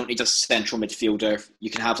matter. You don't need a central midfielder. You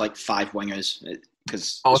can have, 5 wingers. Then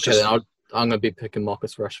I'm going to be picking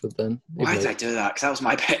Marcus Rashford then. Why did I do that? Because that was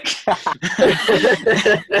my pick.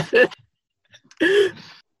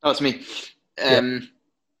 Oh, it's me. I'm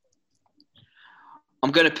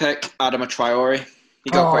going to pick Adama Traore. He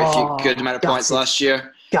got quite a few good amount of points last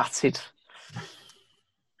year. Gutted.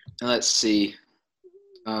 Let's see.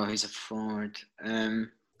 Oh, he's a forward.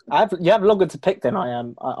 You have longer to pick than I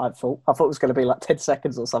am, I thought. I thought it was going to be 10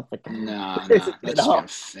 seconds or something. No, that's just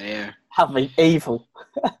unfair. Having evil.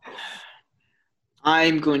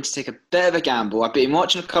 I'm going to take a bit of a gamble. I've been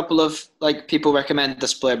watching a couple of people recommend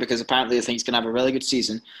this player because apparently they think he's going to have a really good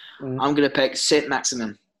season. I'm going to pick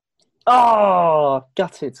Saint-Maximin. Oh,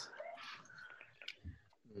 gutted.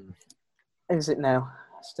 Is it now,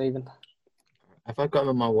 Stephen? If I've got him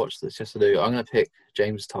on my watch list, just to do, I'm going to pick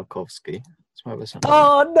James Tarkowski. That's my other centre.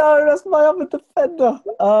 Oh no, that's my other defender.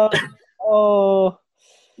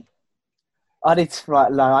 I need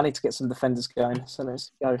to get some defenders going. So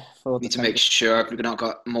let's go for. Need to make sure we've not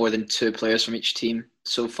got more than 2 players from each team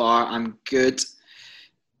so far. I'm good.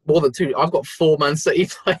 More than 2. I've got 4 Man City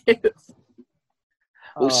players.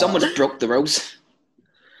 Well, someone's broke the rules.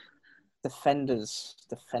 Defenders.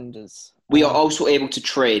 We are also able to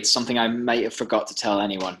trade, something I might have forgot to tell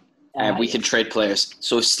anyone. We can trade players.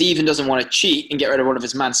 So if Stephen doesn't want to cheat and get rid of one of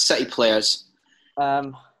his Man City players...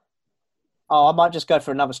 I might just go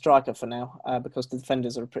for another striker for now, because the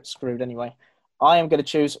defenders are a bit screwed anyway. I am going to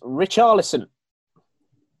choose Richarlison.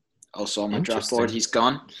 Also on my draft board, he's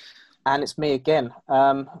gone. And it's me again.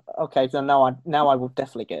 Okay, so now I will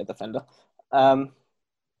definitely get a defender.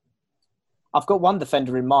 I've got one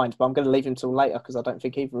defender in mind, but I'm going to leave him till later because I don't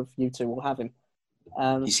think either of you two will have him.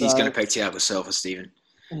 He's going to pick Thiago Silva, Stephen.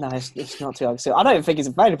 No, it's not Thiago Silva. I don't even think he's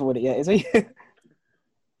available with it yet, is he?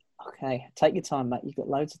 Okay, take your time, mate. You've got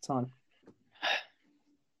loads of time.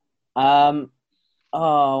 No,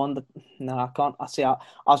 I can't. I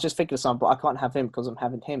was just thinking of something, but I can't have him because I'm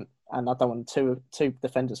having him, and I don't want two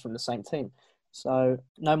defenders from the same team. So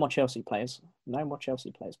no more Chelsea players. No more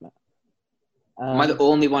Chelsea players, Matt. Am I the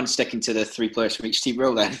only one sticking to the 3 players from each team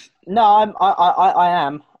rule then? No, I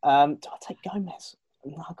am. Do I take Gomez?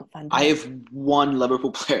 No, I've got Van Dijk. I have 1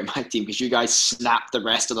 Liverpool player in my team because you guys snapped the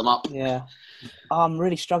rest of them up. Yeah. I'm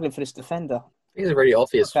really struggling for this defender. I think it's a really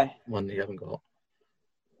obvious one you haven't got.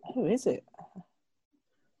 Who is it?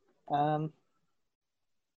 You've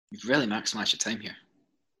really maximised your time here.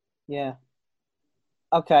 Yeah.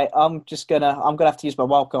 Okay, I'm gonna have to use my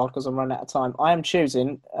wild card because I'm running out of time. I am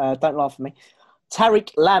choosing. Don't laugh at me.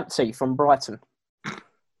 Tariq Lamptey from Brighton.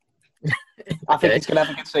 I think he's gonna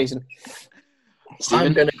have a good season. Steven?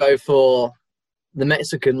 I'm gonna go for the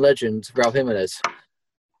Mexican legend Raul Jimenez.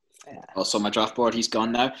 Yeah. Also on my draft board, he's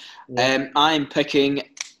gone now. Yeah. I'm picking.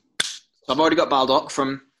 I've already got Baldock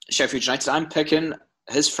from Sheffield United. I'm picking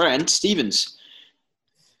his friend Stevens.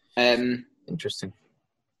 Interesting.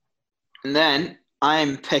 And then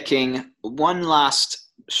I'm picking one last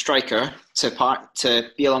striker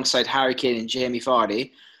to be alongside Harry Kane and Jamie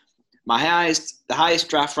Vardy. The highest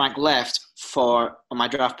draft rank left on my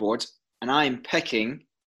draft board, and I'm picking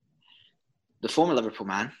the former Liverpool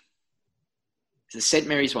man, the St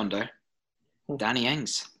Mary's wonder, Danny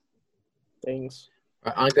Ings. Ings.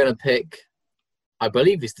 I'm going to pick. I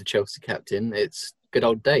believe he's the Chelsea captain. It's good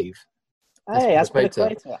old Dave. Hey,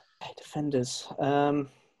 Azpilicueta. Defenders.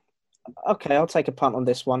 Okay, I'll take a punt on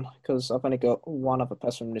this one because I've only got one other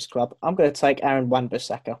person from this club. I'm going to take Aaron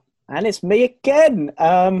Wan-Bissaka. And it's me again.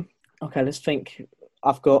 Okay, let's think.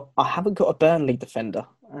 I haven't got a Burnley defender.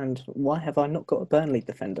 And why have I not got a Burnley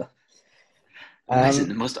defender? Isn't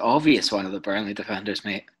the most obvious one of the Burnley defenders,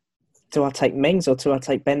 mate? Do I take Mings or do I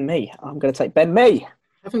take Ben Mee? I'm going to take Ben Mee. I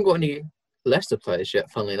haven't got any Leicester players yet,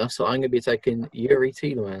 funnily enough, so I'm going to be taking Yuri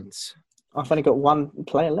Tielemans. I've only got one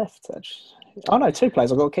player left. Oh, no, 2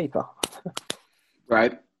 players. I've got a keeper.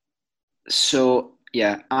 Right. So,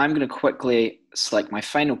 yeah, I'm going to quickly select my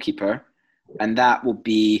final keeper, and that will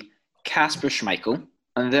be Kasper Schmeichel.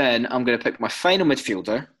 And then I'm going to pick my final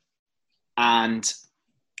midfielder, and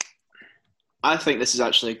I think this is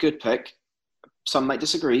actually a good pick. Some might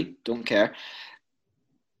disagree. Don't care.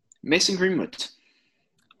 Mason Greenwood.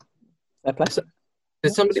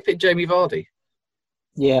 Did somebody pick Jamie Vardy?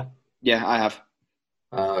 Yeah. Yeah, I have.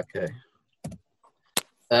 Okay.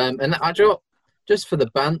 And just for the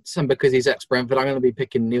bants and because he's ex-Brentford, I'm going to be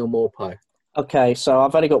picking Neil Maupay. Okay, so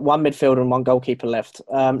I've only got one midfielder and one goalkeeper left.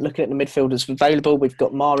 Looking at the midfielders available, we've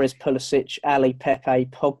got Mahrez, Pulisic, Ali, Pepe,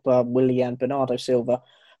 Pogba, Willian, Bernardo Silva.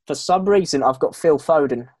 For some reason, I've got Phil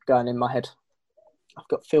Foden going in my head.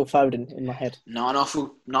 Not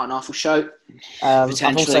an awful shout.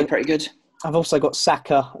 Potentially pretty good. I've also got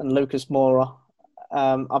Saka and Lucas Moura.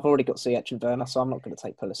 I've already got Ziyech and Werner, so I'm not going to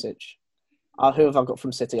take Pulisic. Who have I got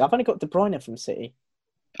from City? I've only got De Bruyne from City.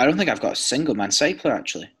 I don't think I've got a single Man City player,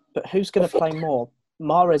 actually. But who's going to play more,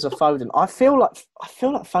 Mahrez or Foden? I feel like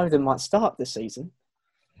Foden might start this season.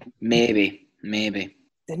 Maybe.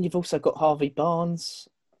 Then you've also got Harvey Barnes.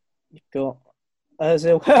 You've got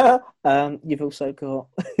Ozil. You've also got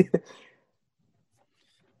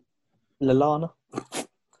Lallana.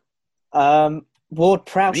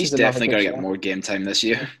 Ward-Prowse. He's definitely going to get more game time this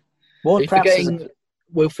year. Ward-Prowse getting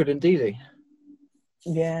Wilfred and Ndidi.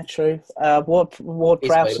 Yeah, true.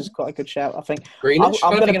 Ward-Prowse is quite a good shout, I think. Grealish?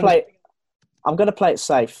 I'm going to play it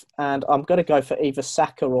safe, and I'm going to go for either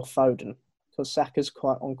Saka or Foden because Saka's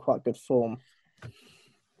on quite good form.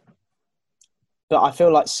 But I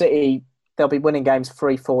feel like City they'll be winning games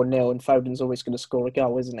 3-4-0, and Foden's always going to score a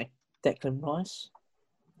goal, isn't he? Declan Rice.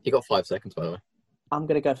 You got 5 seconds, by the way. I'm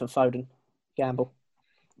going to go for Foden. Gamble.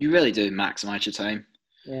 You really do maximise your time.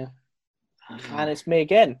 Yeah. And it's me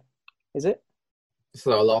again, is it? This is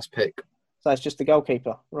our last pick. So it's just the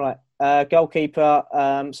goalkeeper. Right. Goalkeeper,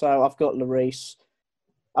 so I've got Lloris.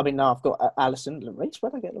 I mean, no, I've got Alisson. Lloris? Where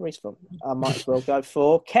did I get Lloris from? I might as well go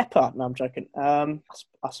for Kepa. No, I'm joking. I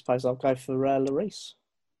suppose I'll go for Lloris.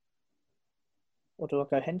 Or do I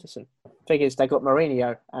go Henderson? Figures they got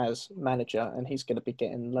Mourinho as manager, and he's going to be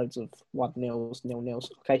getting loads of 1-0s, 0-0s.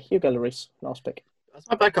 Okay, Hugo Lloris, last pick. That's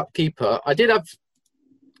my backup keeper. I did have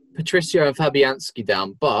Patricio and Fabianski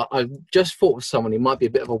down, but I just thought of someone who might be a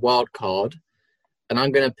bit of a wild card, and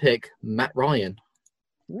I'm going to pick Matt Ryan.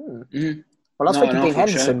 Well, I was thinking Dean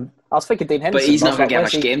Henderson. I was thinking Dean Henderson. But he's not going to get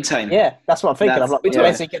much game time. Yeah, that's what I'm thinking. I'm like,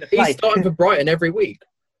 where's he going to play? He's starting for Brighton every week.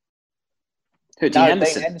 Who, Dean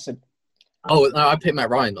Henderson? Oh, no, I picked Matt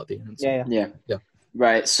Ryan, not Dean Henderson. Yeah.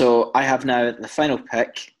 Right, so I have now the final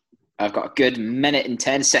pick. I've got a good minute and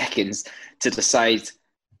 10 seconds to decide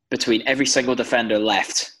between every single defender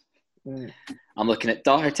left. I'm looking at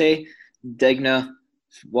Doherty, Digna,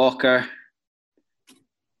 Walker.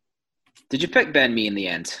 Did you pick Ben Mee in the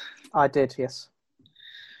end? I did, yes.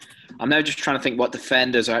 I'm now just trying to think what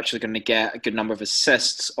defenders are actually going to get a good number of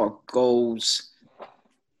assists or goals.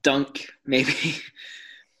 Dunk, maybe.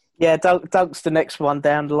 Yeah, Dunk's the next one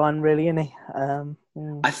down the line, really, isn't he?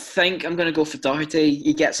 I think I'm going to go for Doherty.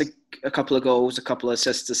 He gets a couple of goals, a couple of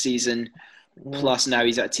assists a season. Plus now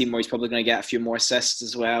he's at a team where he's probably going to get a few more assists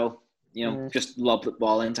as well. You know, just lob the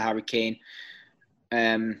ball into Harry Kane.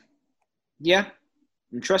 Yeah,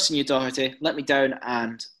 I'm trusting you, Doherty. Let me down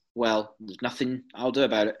and, well, there's nothing I'll do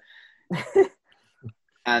about it.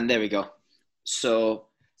 And there we go. So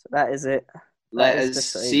that is it. Let us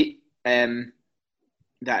see.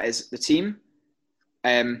 That is the team.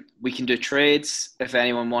 We can do trades if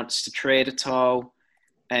anyone wants to trade at all.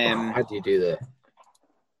 How do you do that?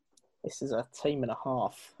 This is a team and a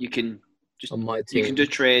half. You can just on my team. You can do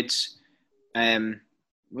trades.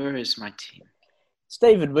 Where is my team?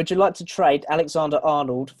 Stephen, would you like to trade Alexander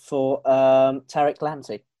Arnold for Tariq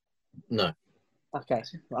Lamptey? No. Okay,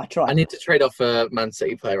 I try. I need to trade off a Man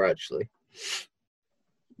City player, actually.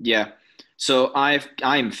 Yeah. So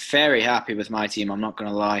I'm very happy with my team. I'm not going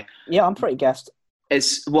to lie. Yeah, I'm pretty gassed.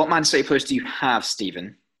 What Man City players do you have,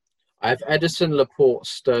 Stephen? I have Edison, Laporte,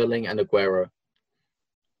 Sterling, and Aguero.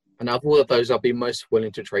 And out of all of those, I'll be most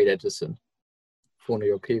willing to trade Edison for one of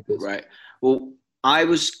your keepers. Right. Well, I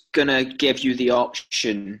was going to give you the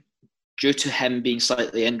option, due to him being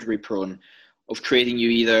slightly injury prone, of trading you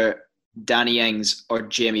either Danny Ings or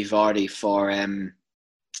Jamie Vardy for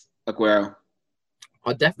Aguero.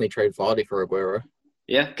 I'd definitely trade Vardy for Aguero.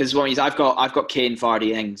 Yeah, because what means I've got Kane,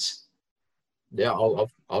 Vardy, Ings. Yeah,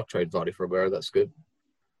 I'll trade Vardy for Aguero. That's good.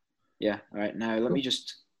 Yeah. All right. Now let me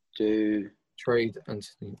just do trade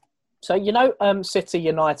Anthony. So City,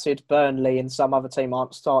 United, Burnley, and some other team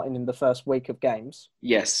aren't starting in the first week of games.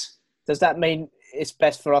 Yes. Does that mean it's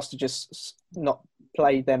best for us to just not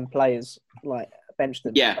play them players, like bench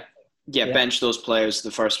them? Yeah. Bench those players the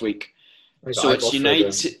first week. So it's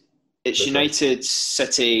United. It's United,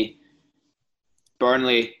 City,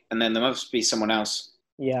 Burnley, and then there must be someone else.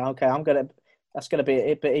 Yeah, okay. That's gonna be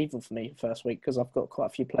a bit evil for me first week because I've got quite a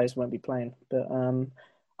few players who won't be playing. But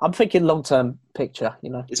I'm thinking long-term picture.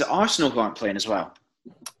 Is it Arsenal who aren't playing as well?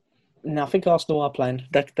 No, I think Arsenal are playing.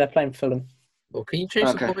 They're playing Fulham. Well, can you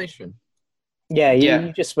change the formation? Yeah,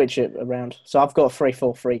 you just switch it around. So I've got a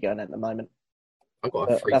 3-4-3 going at the moment. I've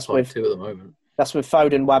got a 3-5-2 at the moment. That's with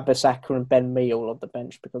Foden, Wan-Bissaka and Ben Mee all on the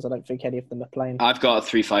bench because I don't think any of them are playing. I've got a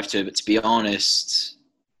 3-5-2, but to be honest,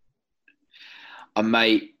 I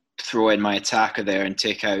might throw in my attacker there and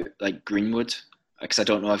take out like Greenwood because I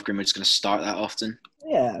don't know if Greenwood's going to start that often.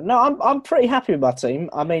 Yeah, no, I'm pretty happy with my team.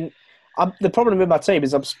 I mean, the problem with my team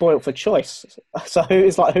is I'm spoiled for choice. So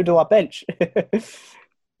it's like, who do I bench?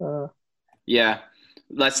 Yeah,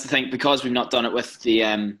 that's the thing, because we've not done it with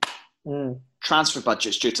the transfer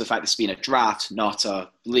budgets due to the fact it's been a draft, not a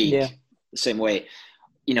league, the same way.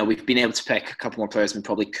 We've been able to pick a couple more players than we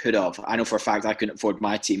probably could have. I know for a fact I couldn't afford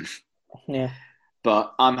my team. Yeah.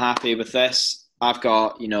 But I'm happy with this. I've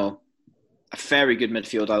got, a very good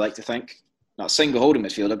midfield, I like to think. Not a single holding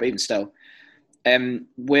midfielder, but even still. How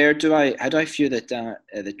do I view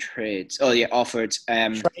the trades? Oh, yeah, offered.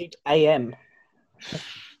 Trade AM.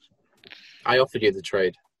 I offered you the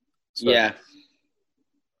trade. So.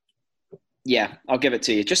 Yeah, I'll give it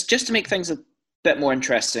to you. Just to make things a bit more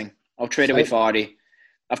interesting. I'll trade away Vardy.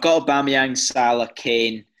 I've got Aubameyang, Salah,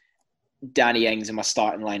 Kane, Danny Ings in my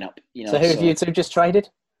starting lineup. So who have you two just traded?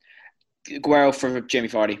 Aguero for Jamie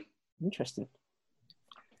Vardy. Interesting.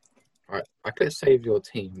 All right, I could save your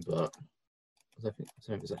team, but I don't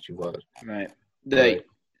think it's actually worked. Right.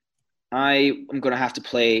 I am going to have to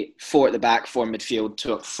play 4 at the back, 4 midfield,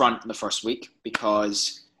 2 up front in the first week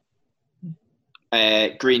because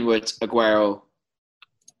Greenwood, Aguero,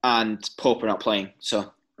 and Pope are not playing.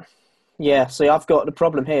 So. Yeah, see, I've got the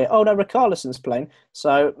problem here. Oh, no, Richarlison's playing.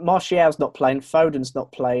 So Martial's not playing. Foden's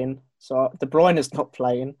not playing. So De Bruyne's not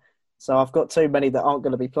playing. So I've got too many that aren't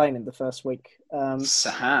going to be playing in the first week. I'm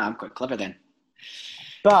quite clever then.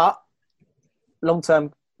 But long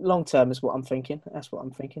term is what I'm thinking. That's what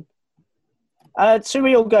I'm thinking. Should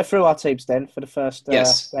we all go through our teams then for the first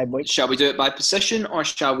game week? Shall we do it by position or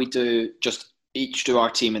shall we do just each do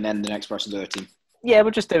our team and then the next person do their team? Yeah,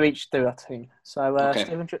 we'll just do our team. So, okay.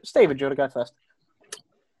 Stephen, do you want to go first?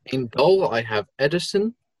 In goal, I have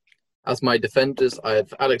Ederson. As my defenders, I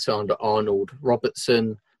have Alexander-Arnold,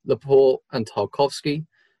 Robertson, Laporte, and Tarkowski.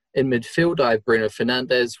 In midfield, I have Bruno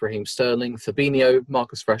Fernandes, Raheem Sterling, Fabinho,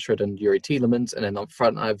 Marcus Rashford, and Yuri Tielemans. And then up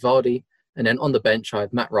front, I have Vardy. And then on the bench, I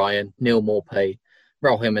have Matt Ryan, Neil Maupay,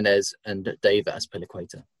 Raul Jimenez, and Dave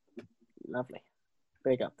Azpilicueta. Lovely.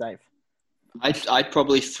 Big up, Dave. I'd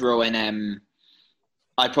probably throw in...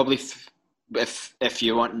 if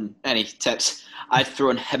you want any tips, I'd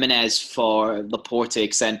throw in Jimenez for Laporte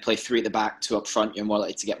because then play 3 at the back, 2 up front. You're more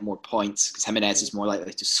likely to get more points because Jimenez is more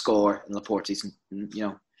likely to score and Laporte's,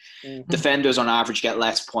 defenders on average get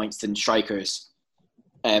less points than strikers.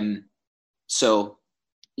 So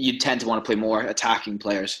you tend to want to play more attacking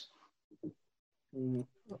players.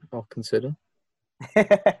 I'll consider.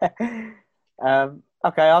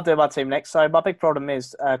 Okay, I'll do my team next. So my big problem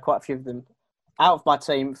is quite a few of them. Out of my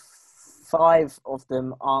team, 5 of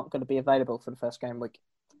them aren't going to be available for the first game week.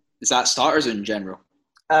 Is that starters in general?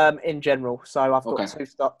 In general. So I've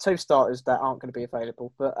got two starters that aren't going to be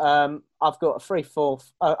available. But I've got a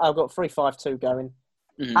 3-4. I've got 3-5-2 going.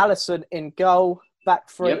 Mm-hmm. Alisson in goal. Back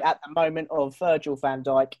 3 at the moment of Virgil van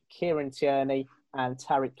Dijk, Kieran Tierney, and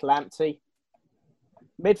Tariq Lamptey.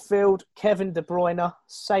 Midfield, Kevin De Bruyne,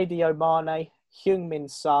 Sadio Mane, Heung-min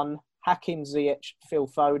Son, Hakim Ziyech, Phil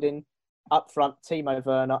Foden. Up front, Timo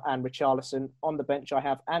Werner and Richarlison. On the bench, I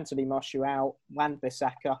have Anthony Martial,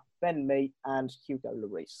 Wan-Bissaka, Ben Mee, and Hugo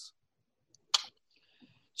Lloris.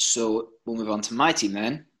 So we'll move on to my team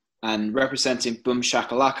then. And representing Boom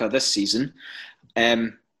Shakalaka this season,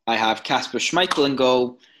 I have Kasper Schmeichel in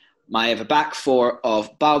goal. I have a back 4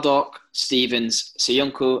 of Baldock, Stevens,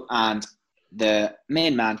 Soyuncu, and the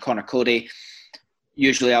main man, Connor Cody.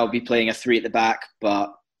 Usually I'll be playing a 3 at the back,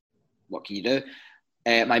 but what can you do?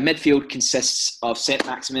 My midfield consists of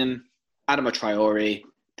Saint-Maximin, Adama Traore,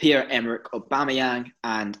 Pierre-Emerick Aubameyang,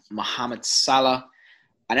 and Mohamed Salah.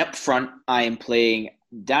 And up front, I am playing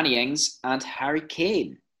Danny Ings and Harry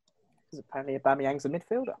Kane. Because apparently Aubameyang's a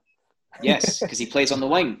midfielder. Yes, because he plays on the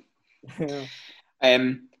wing.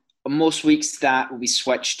 Most weeks that will be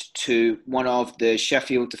switched to one of the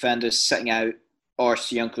Sheffield defenders sitting out or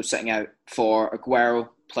Soyuncu sitting out for Aguero,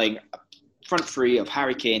 playing a front 3 of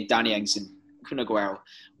Harry Kane, Danny Ings, and Kun Aguero.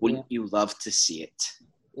 Wouldn't you love to see it?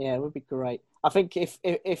 Yeah, it would be great. I think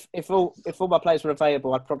if all my players were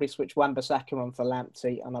available, I'd probably switch Wan-Bissaka on for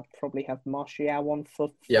Lamptey, and I'd probably have Martial on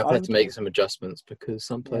for. Yeah, I've had to make some adjustments because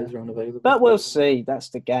some players are unavailable. But we'll see. That's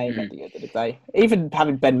the game at the end of the day. Even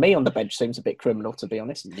having Ben Mee on the bench seems a bit criminal, to be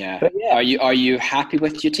honest. Yeah. But yeah. Are you happy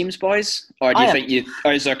with your teams, boys, or do you think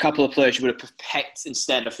or is there a couple of players you would have picked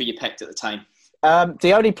instead of who you picked at the time?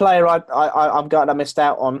 The only player I'm glad I missed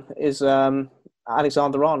out on is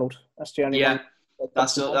Alexander-Arnold. That's the only one.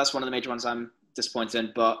 That's one of the major ones I'm disappointed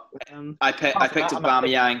in, but I picked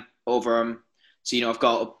Aubameyang over him. So I've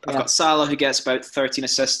got Salah who gets about 13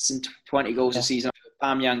 assists and 20 goals a season.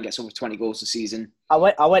 Aubameyang gets over 20 goals a season. I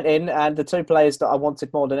went in, and the 2 players that I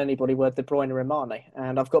wanted more than anybody were De Bruyne and Mane,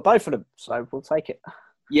 and I've got both of them, so we'll take it.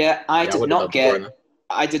 Yeah, I did not get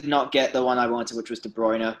the one I wanted, which was De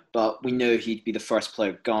Bruyne, but we knew he'd be the first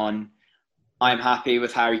player gone. I'm happy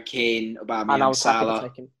with Harry Kane, Aubameyang,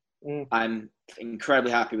 Salah. I'm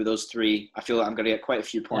incredibly happy with those 3. I feel like I'm going to get quite a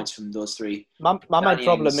few points from those 3. My main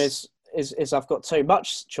problem is I've got too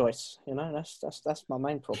much choice. That's my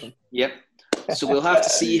main problem. Yep. So we'll have to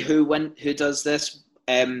see who does this.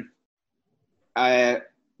 One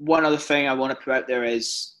other thing I want to put out there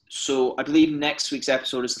is, so I believe next week's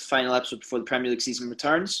episode is the final episode before the Premier League season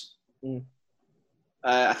returns.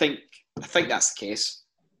 I think that's the case.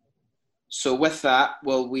 So with that,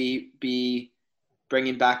 will we be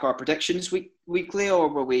bringing back our predictions weekly, or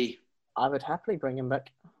will we? I would happily bring him back.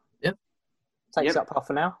 Yep. Takes up half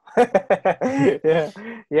an hour.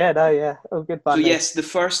 Yeah. Oh, good fun. So yes, the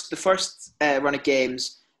first run of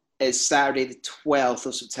games, is Saturday the 12th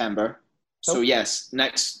of September. So yes,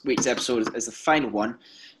 next week's episode is the final one.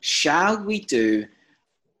 Shall we do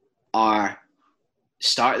our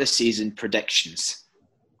start of the season predictions?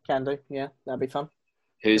 Can do, yeah, that'd be fun.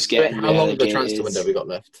 Who's getting How long of the transfer window we got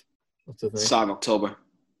left? Start of October.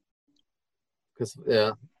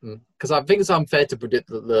 Because I think it's unfair to predict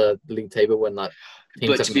the league table when that.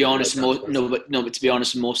 But to be honest, most of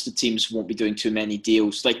the teams won't be doing too many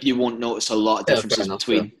deals. Like you won't notice a lot of differences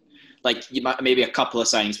between. Yeah. Like you might maybe a couple of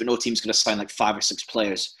signings, but no team's going to sign like 5 or 6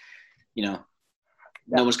 players. You know,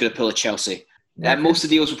 no one's going to pull a Chelsea. Most of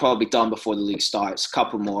the deals will probably be done before the league starts. A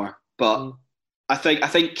couple more, but I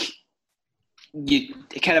think you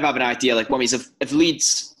kind of have an idea. Like, if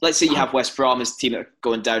Leeds, let's say you have West Brom as the team that are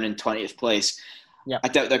going down in 20th place. Yeah, I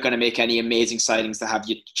doubt they're going to make any amazing signings that have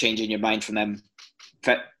you changing your mind from them,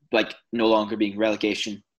 like no longer being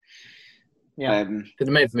relegation. Yeah,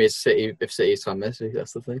 the main for me is City. If City sign Messi,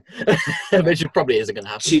 that's the thing. Which probably isn't going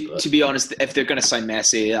to happen. To be honest, if they're going to sign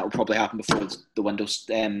Messi, that will probably happen before the window,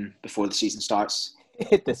 before the season starts.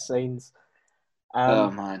 Hit the scenes.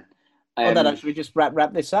 Oh man! On that, should we just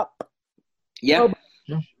wrap this up? Yeah.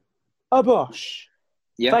 Oh gosh.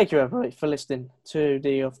 Yeah. Thank you, everybody, for listening to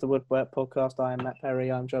the Off the Woodwork podcast. I am Matt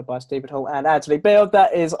Perry. I'm joined by Stephen Hall and Anthony Beale.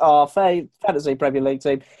 That is our Fantasy Premier League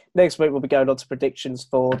team. Next week, we'll be going on to predictions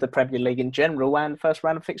for the Premier League in general and first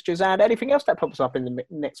round of fixtures and anything else that pops up in the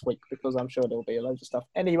next week, because I'm sure there will be a load of stuff.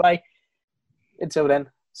 Anyway, until then,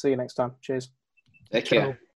 see you next time. Cheers. Take care.